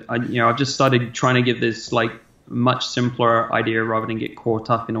do, but I've just started trying to give this like much simpler idea rather than get caught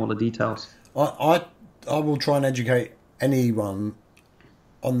up in all the details. I will try and educate anyone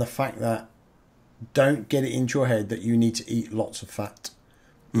on the fact that don't get it into your head that you need to eat lots of fat.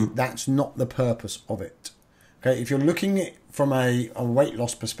 That's not the purpose of it. Okay, if you're looking at it from a weight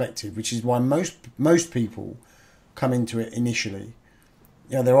loss perspective, which is why most people come into it initially.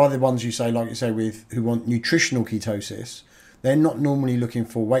 There are the ones you say, like you say, who want nutritional ketosis. They're not normally looking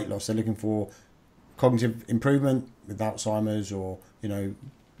for weight loss. They're looking for cognitive improvement with Alzheimer's or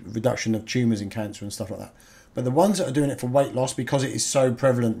reduction of tumours in cancer and stuff like that. But the ones that are doing it for weight loss, because it is so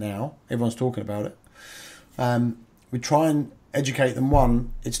prevalent now, everyone's talking about it, we try and educate them.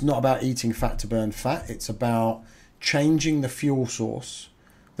 One, it's not about eating fat to burn fat. It's about changing the fuel source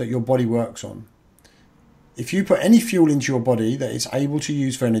that your body works on. If you put any fuel into your body that it's able to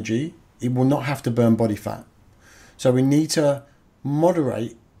use for energy, it will not have to burn body fat. So we need to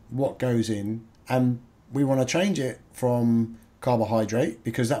moderate what goes in, and we want to change it from carbohydrate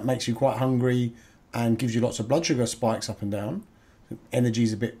because that makes you quite hungry and gives you lots of blood sugar spikes up and down. Energy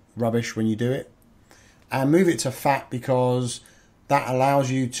is a bit rubbish when you do it. And move it to fat because that allows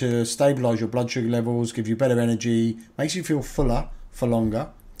you to stabilize your blood sugar levels, give you better energy, makes you feel fuller for longer.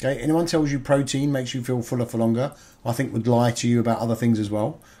 Okay, anyone tells you protein makes you feel fuller for longer, I think would lie to you about other things as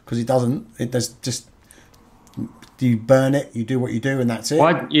well, because it doesn't. It does just, you burn it, you do what you do, and that's it.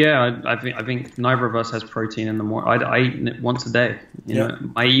 Well, I think neither of us has protein in the morning. I eat it once a day.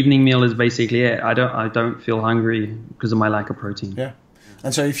 My evening meal is basically it. I don't feel hungry because of my lack of protein. Yeah,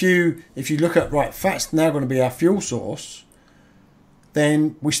 and so if you look at fat's now going to be our fuel source,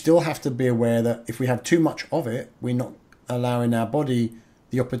 then we still have to be aware that if we have too much of it, we're not allowing our body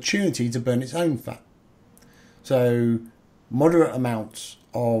the opportunity to burn its own fat. So moderate amounts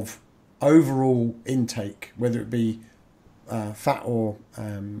of overall intake, whether it be fat or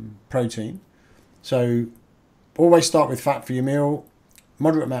protein. So always start with fat for your meal,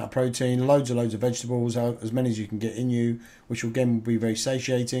 moderate amount of protein, loads of vegetables, as many as you can get in you, which will again be very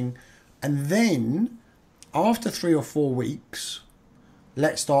satiating. And then after 3 or 4 weeks,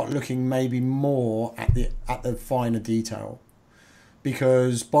 let's start looking maybe more at the finer detail.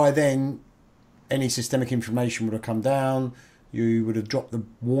 Because by then, any systemic inflammation would have come down. You would have dropped the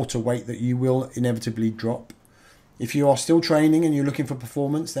water weight that you will inevitably drop. If you are still training and you're looking for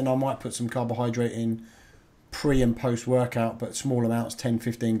performance, then I might put some carbohydrate in pre and post workout, but small amounts, 10,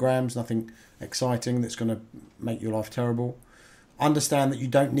 15 grams, nothing exciting that's going to make your life terrible. Understand that you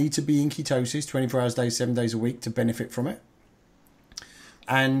don't need to be in ketosis 24 hours a day, 7 days a week to benefit from it.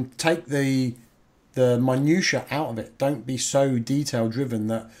 And take the minutiae out of it. Don't be so detail driven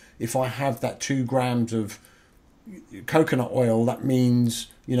that if I have that 2 grams of coconut oil, that means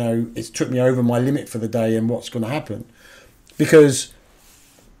it's took me over my limit for the day and what's going to happen. Because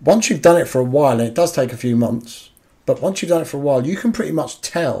once you've done it for a while, and it does take a few months, but once you've done it for a while, you can pretty much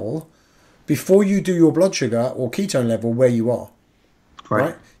tell before you do your blood sugar or ketone level where you are.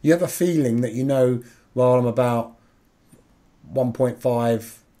 Right? You have a feeling that well, I'm about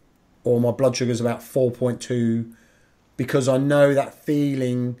 1.5 or my blood sugar is about 4.2 because I know that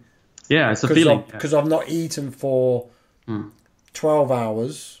feeling. Yeah, it's a feeling. Because I've not eaten for 12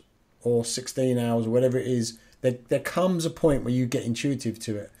 hours or 16 hours or whatever it is. There comes a point where you get intuitive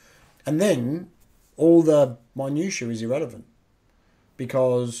to it. And then all the minutiae is irrelevant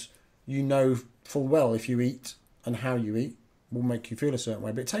because you know full well if you eat and how you eat will make you feel a certain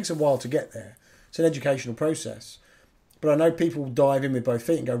way. But it takes a while to get there. It's an educational process. But I know people dive in with both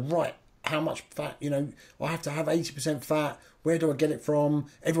feet and go, right, how much fat, I have to have 80% fat. Where do I get it from?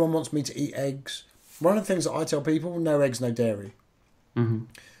 Everyone wants me to eat eggs. One of the things that I tell people, no eggs, no dairy. Mm-hmm.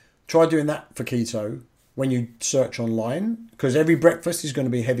 Try doing that for keto when you search online, because every breakfast is going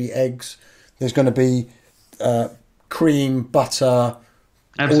to be heavy eggs. There's going to be cream, butter,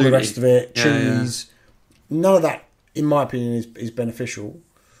 Absolutely. All the rest of it, cheese. Yeah. None of that, in my opinion, is beneficial.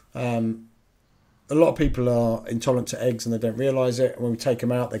 And a lot of people are intolerant to eggs and they don't realise it. And when we take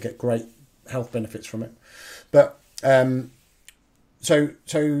them out, they get great health benefits from it. But so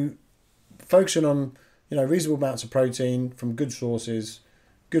focusing on reasonable amounts of protein from good sources,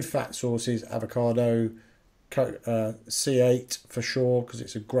 good fat sources, avocado, C8 for sure, because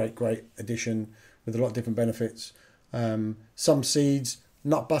it's a great addition with a lot of different benefits. Some seeds,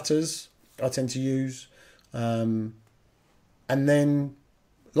 nut butters I tend to use, and then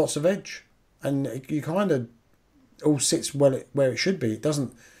lots of veg, and you kind of all sits well where it should be. It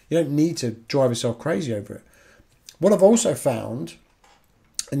doesn't. You don't need to drive yourself crazy over it. What I've also found,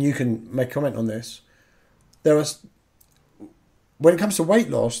 and you can make a comment on this, when it comes to weight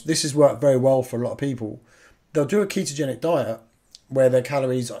loss, this has worked very well for a lot of people. They'll do a ketogenic diet where their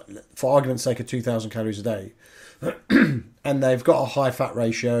calories, for argument's sake, are 2,000 calories a day, and they've got a high fat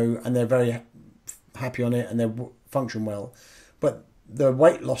ratio, and they're very happy on it, and they function well, but the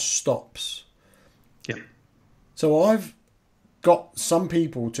weight loss stops. Yeah. So I've got some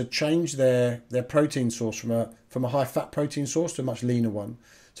people to change their protein source from a high fat protein source to a much leaner one.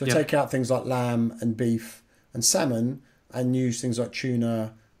 So take out things like lamb and beef and salmon, and use things like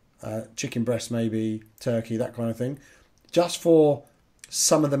tuna, chicken breast, maybe turkey, that kind of thing, just for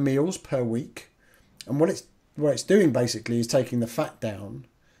some of the meals per week. And what it's doing basically is taking the fat down.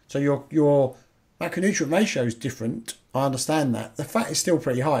 So your macronutrient ratio is different. I understand that. The fat is still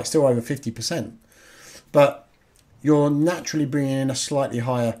pretty high. It's still over 50%. But you're naturally bringing in a slightly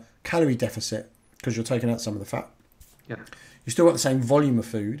higher calorie deficit because you're taking out some of the fat. Yeah. You've still got the same volume of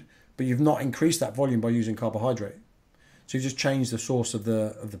food, but you've not increased that volume by using carbohydrate. So you just change the source of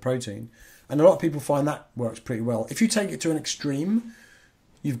the protein. And a lot of people find that works pretty well. If you take it to an extreme,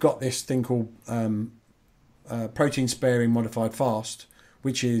 you've got this thing called protein sparing modified fast,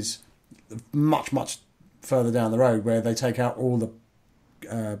 which is much further down the road, where they take out all the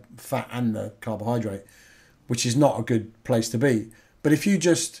fat and the carbohydrate, which is not a good place to be. But if you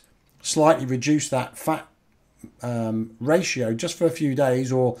just slightly reduce that fat ratio just for a few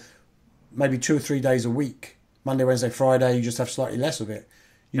days, or maybe 2 or 3 days a week, Monday, Wednesday, Friday, you just have slightly less of it.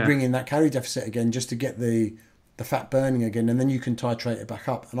 You bring in that calorie deficit again just to get the fat burning again, and then you can titrate it back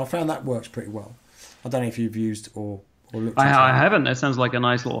up. And I found that works pretty well. I don't know if you've used or looked at it. I haven't. That sounds like a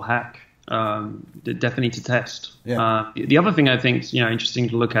nice little hack. Definitely to test. Yeah. The other thing I think is interesting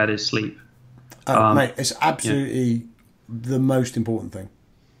to look at is sleep. Mate, it's absolutely the most important thing.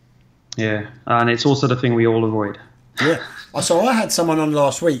 Yeah, and it's also the thing we all avoid. Yeah. So I had someone on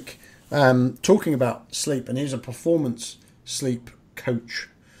last week talking about sleep, and he's a performance sleep coach.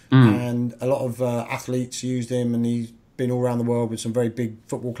 And a lot of athletes used him, and he's been all around the world with some very big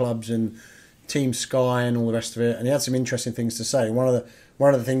football clubs and Team Sky and all the rest of it. And he had some interesting things to say. One of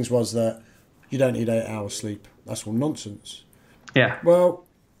the things was that you don't need 8 hours sleep. That's all nonsense. Yeah. Well,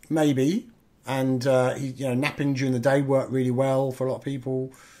 maybe. And napping during the day worked really well for a lot of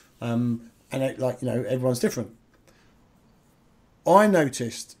people. And everyone's different. I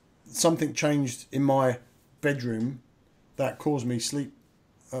noticed something changed in my bedroom that caused my sleep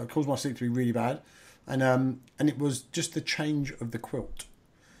to be really bad, and it was just the change of the quilt.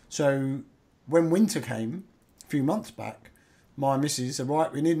 So when winter came a few months back, my missus said, right,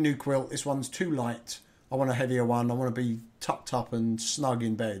 we need a new quilt. This one's too light. I want a heavier one. I want to be tucked up and snug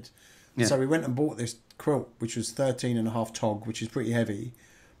in bed. Yeah. So we went and bought this quilt, which was 13.5 tog, which is pretty heavy.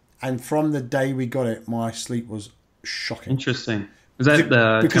 And from the day we got it, my sleep was shocking. Interesting. Was that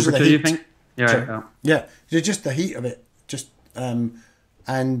the temperature, you think? Yeah. Just the heat of it.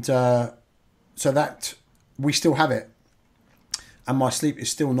 So that we still have it. And my sleep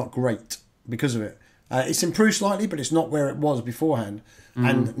is still not great because of it. It's improved slightly, but it's not where it was beforehand.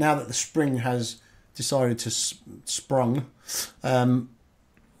 And now that the spring has decided to sprung, I'm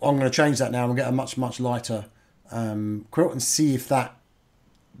going to change that now and get a much lighter quilt and see if that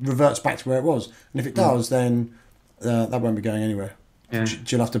reverts back to where it was. And if it does, then that won't be going anywhere. Yeah.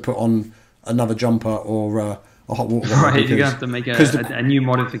 You'll have to put on another jumper or a hot water bottle. Right, you're going to have to make a new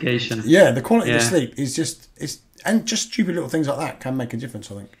modification. Yeah, the quality of the sleep is just stupid little things like that can make a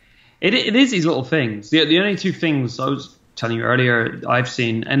difference, I think. It is these little things. The only two things I was telling you earlier I've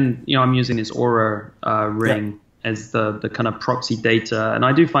seen, and I'm using this Aura ring as the kind of proxy data, and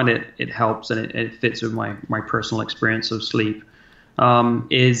I do find it helps, and it fits with my personal experience of sleep,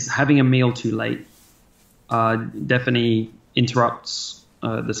 is having a meal too late. Definitely interrupts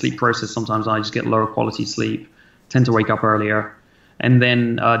the sleep process. Sometimes I just get lower quality sleep, tend to wake up earlier, and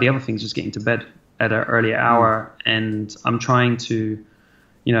then the other thing is just getting to bed at an earlier hour, and I'm trying to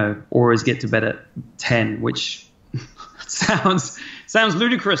always get to bed at 10, which sounds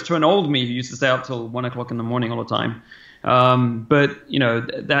ludicrous to an old me who used to stay up till 1 o'clock in the morning all the time. But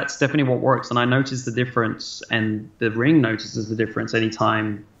that's definitely what works, and I notice the difference, and the ring notices the difference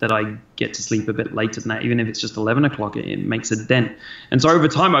anytime that I get to sleep a bit later than that. Even if it's just 11 o'clock, it makes a dent. And so over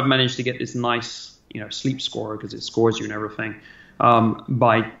time, I've managed to get this nice sleep score, because it scores you and everything,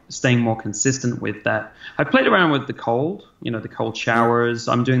 by staying more consistent with that. I played around with the cold showers.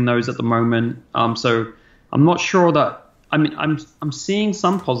 I'm doing those at the moment. So I'm not sure that. I mean, I'm seeing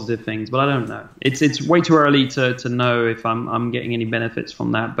some positive things, but I don't know. It's way too early to know if I'm getting any benefits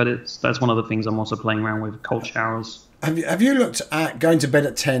from that. But that's one of the things I'm also playing around with, cold showers. Have you looked at going to bed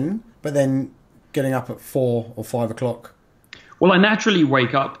at 10, but then getting up at 4 or 5 o'clock? Well, I naturally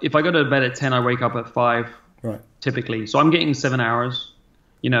wake up. If I go to bed at 10, I wake up at 5. Right. Typically, so I'm getting 7 hours.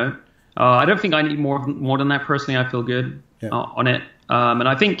 I don't think I need more than that personally. I feel good on it, and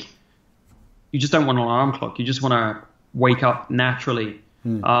I think you just don't want an alarm clock. You just want to wake up naturally.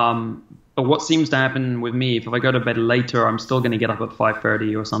 But what seems to happen with me, if I go to bed later, I'm still going to get up at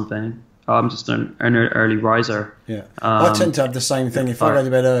 5:30 or something. I'm just an early riser. Yeah, I tend to have the same thing. If I go to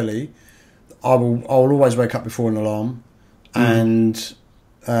bed early, I will always wake up before an alarm, and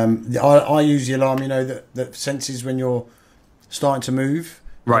I use the alarm, that senses when you're starting to move.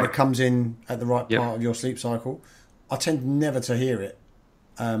 Right. It comes in at the right part of your sleep cycle. I tend never to hear it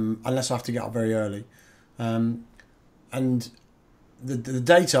unless I have to get up very early. And the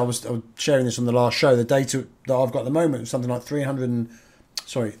data, I was sharing this on the last show, the data that I've got at the moment is something like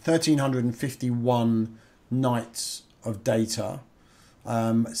 1,351 nights of data,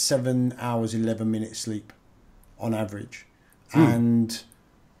 7 hours, 11 minutes sleep on average. And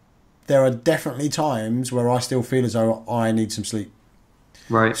there are definitely times where I still feel as though I need some sleep.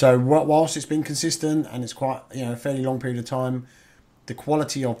 Right. So whilst it's been consistent and it's quite a fairly long period of time, the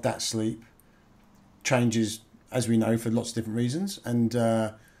quality of that sleep changes, as we know, for lots of different reasons. And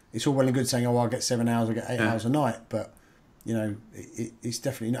it's all well and good saying, I'll get 7 hours, I'll get 8 hours a night. But, it's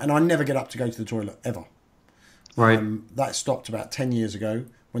definitely... And I never get up to go to the toilet, ever. Right. That stopped about 10 years ago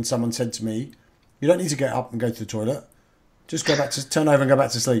when someone said to me, you don't need to get up and go to the toilet. Just turn over and go back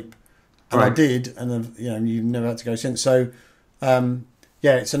to sleep. And I did, and you've never had to go since. So,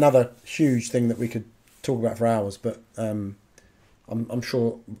 it's another huge thing that we could talk about for hours. But I'm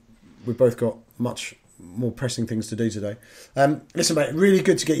sure we've both got much more pressing things to do today. Listen, mate, really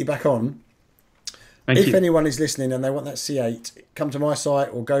good to get you back on. Thank you. Anyone is listening and they want that C8, come to my site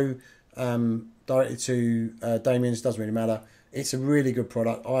or go directly to Damien's. Doesn't really matter. It's a really good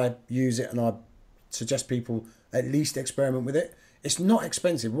product. I use it and I suggest people at least experiment with it. It's not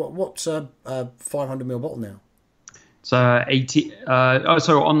expensive. What's a 500ml bottle now? It's 80.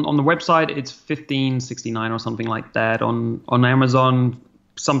 So on the website it's $15.69 or something like that. On Amazon,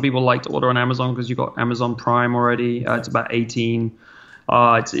 some people like to order on Amazon because you've got Amazon Prime already. It's about 18.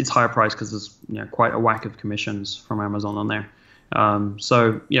 It's higher price because there's quite a whack of commissions from Amazon on there.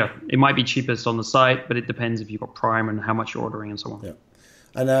 It might be cheapest on the site, but it depends if you've got Prime and how much you're ordering and so on. Yeah.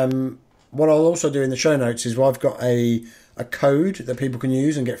 And what I'll also do in the show notes is I've got a code that people can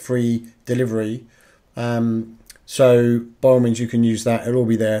use and get free delivery. So by all means, you can use that. It'll all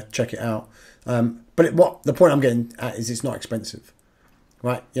be there. Check it out. But the point I'm getting at is it's not expensive,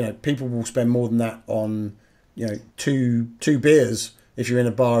 right? People will spend more than that on two beers if you're in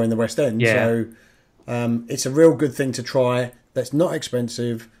a bar in the West End. Yeah. So it's a real good thing to try. That's not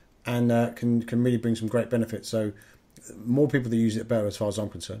expensive and can really bring some great benefits. So more people that use it, better, as far as I'm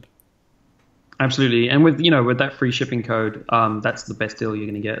concerned. Absolutely, and with that free shipping code, that's the best deal you're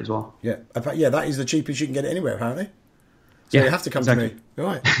going to get as well. Yeah, that is the cheapest you can get it anywhere, apparently. So you have to come to me. All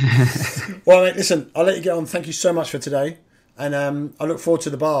right. Well, mate, listen, I'll let you get on. Thank you so much for today, and I look forward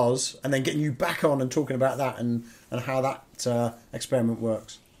to the bars and then getting you back on and talking about that and how that experiment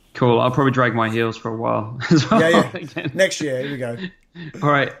works. Cool. I'll probably drag my heels for a while as well. Yeah. Next year, here we go.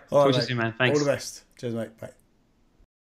 All right. All right, Talk to you soon, man. Thanks. All the best. Cheers, mate. Bye.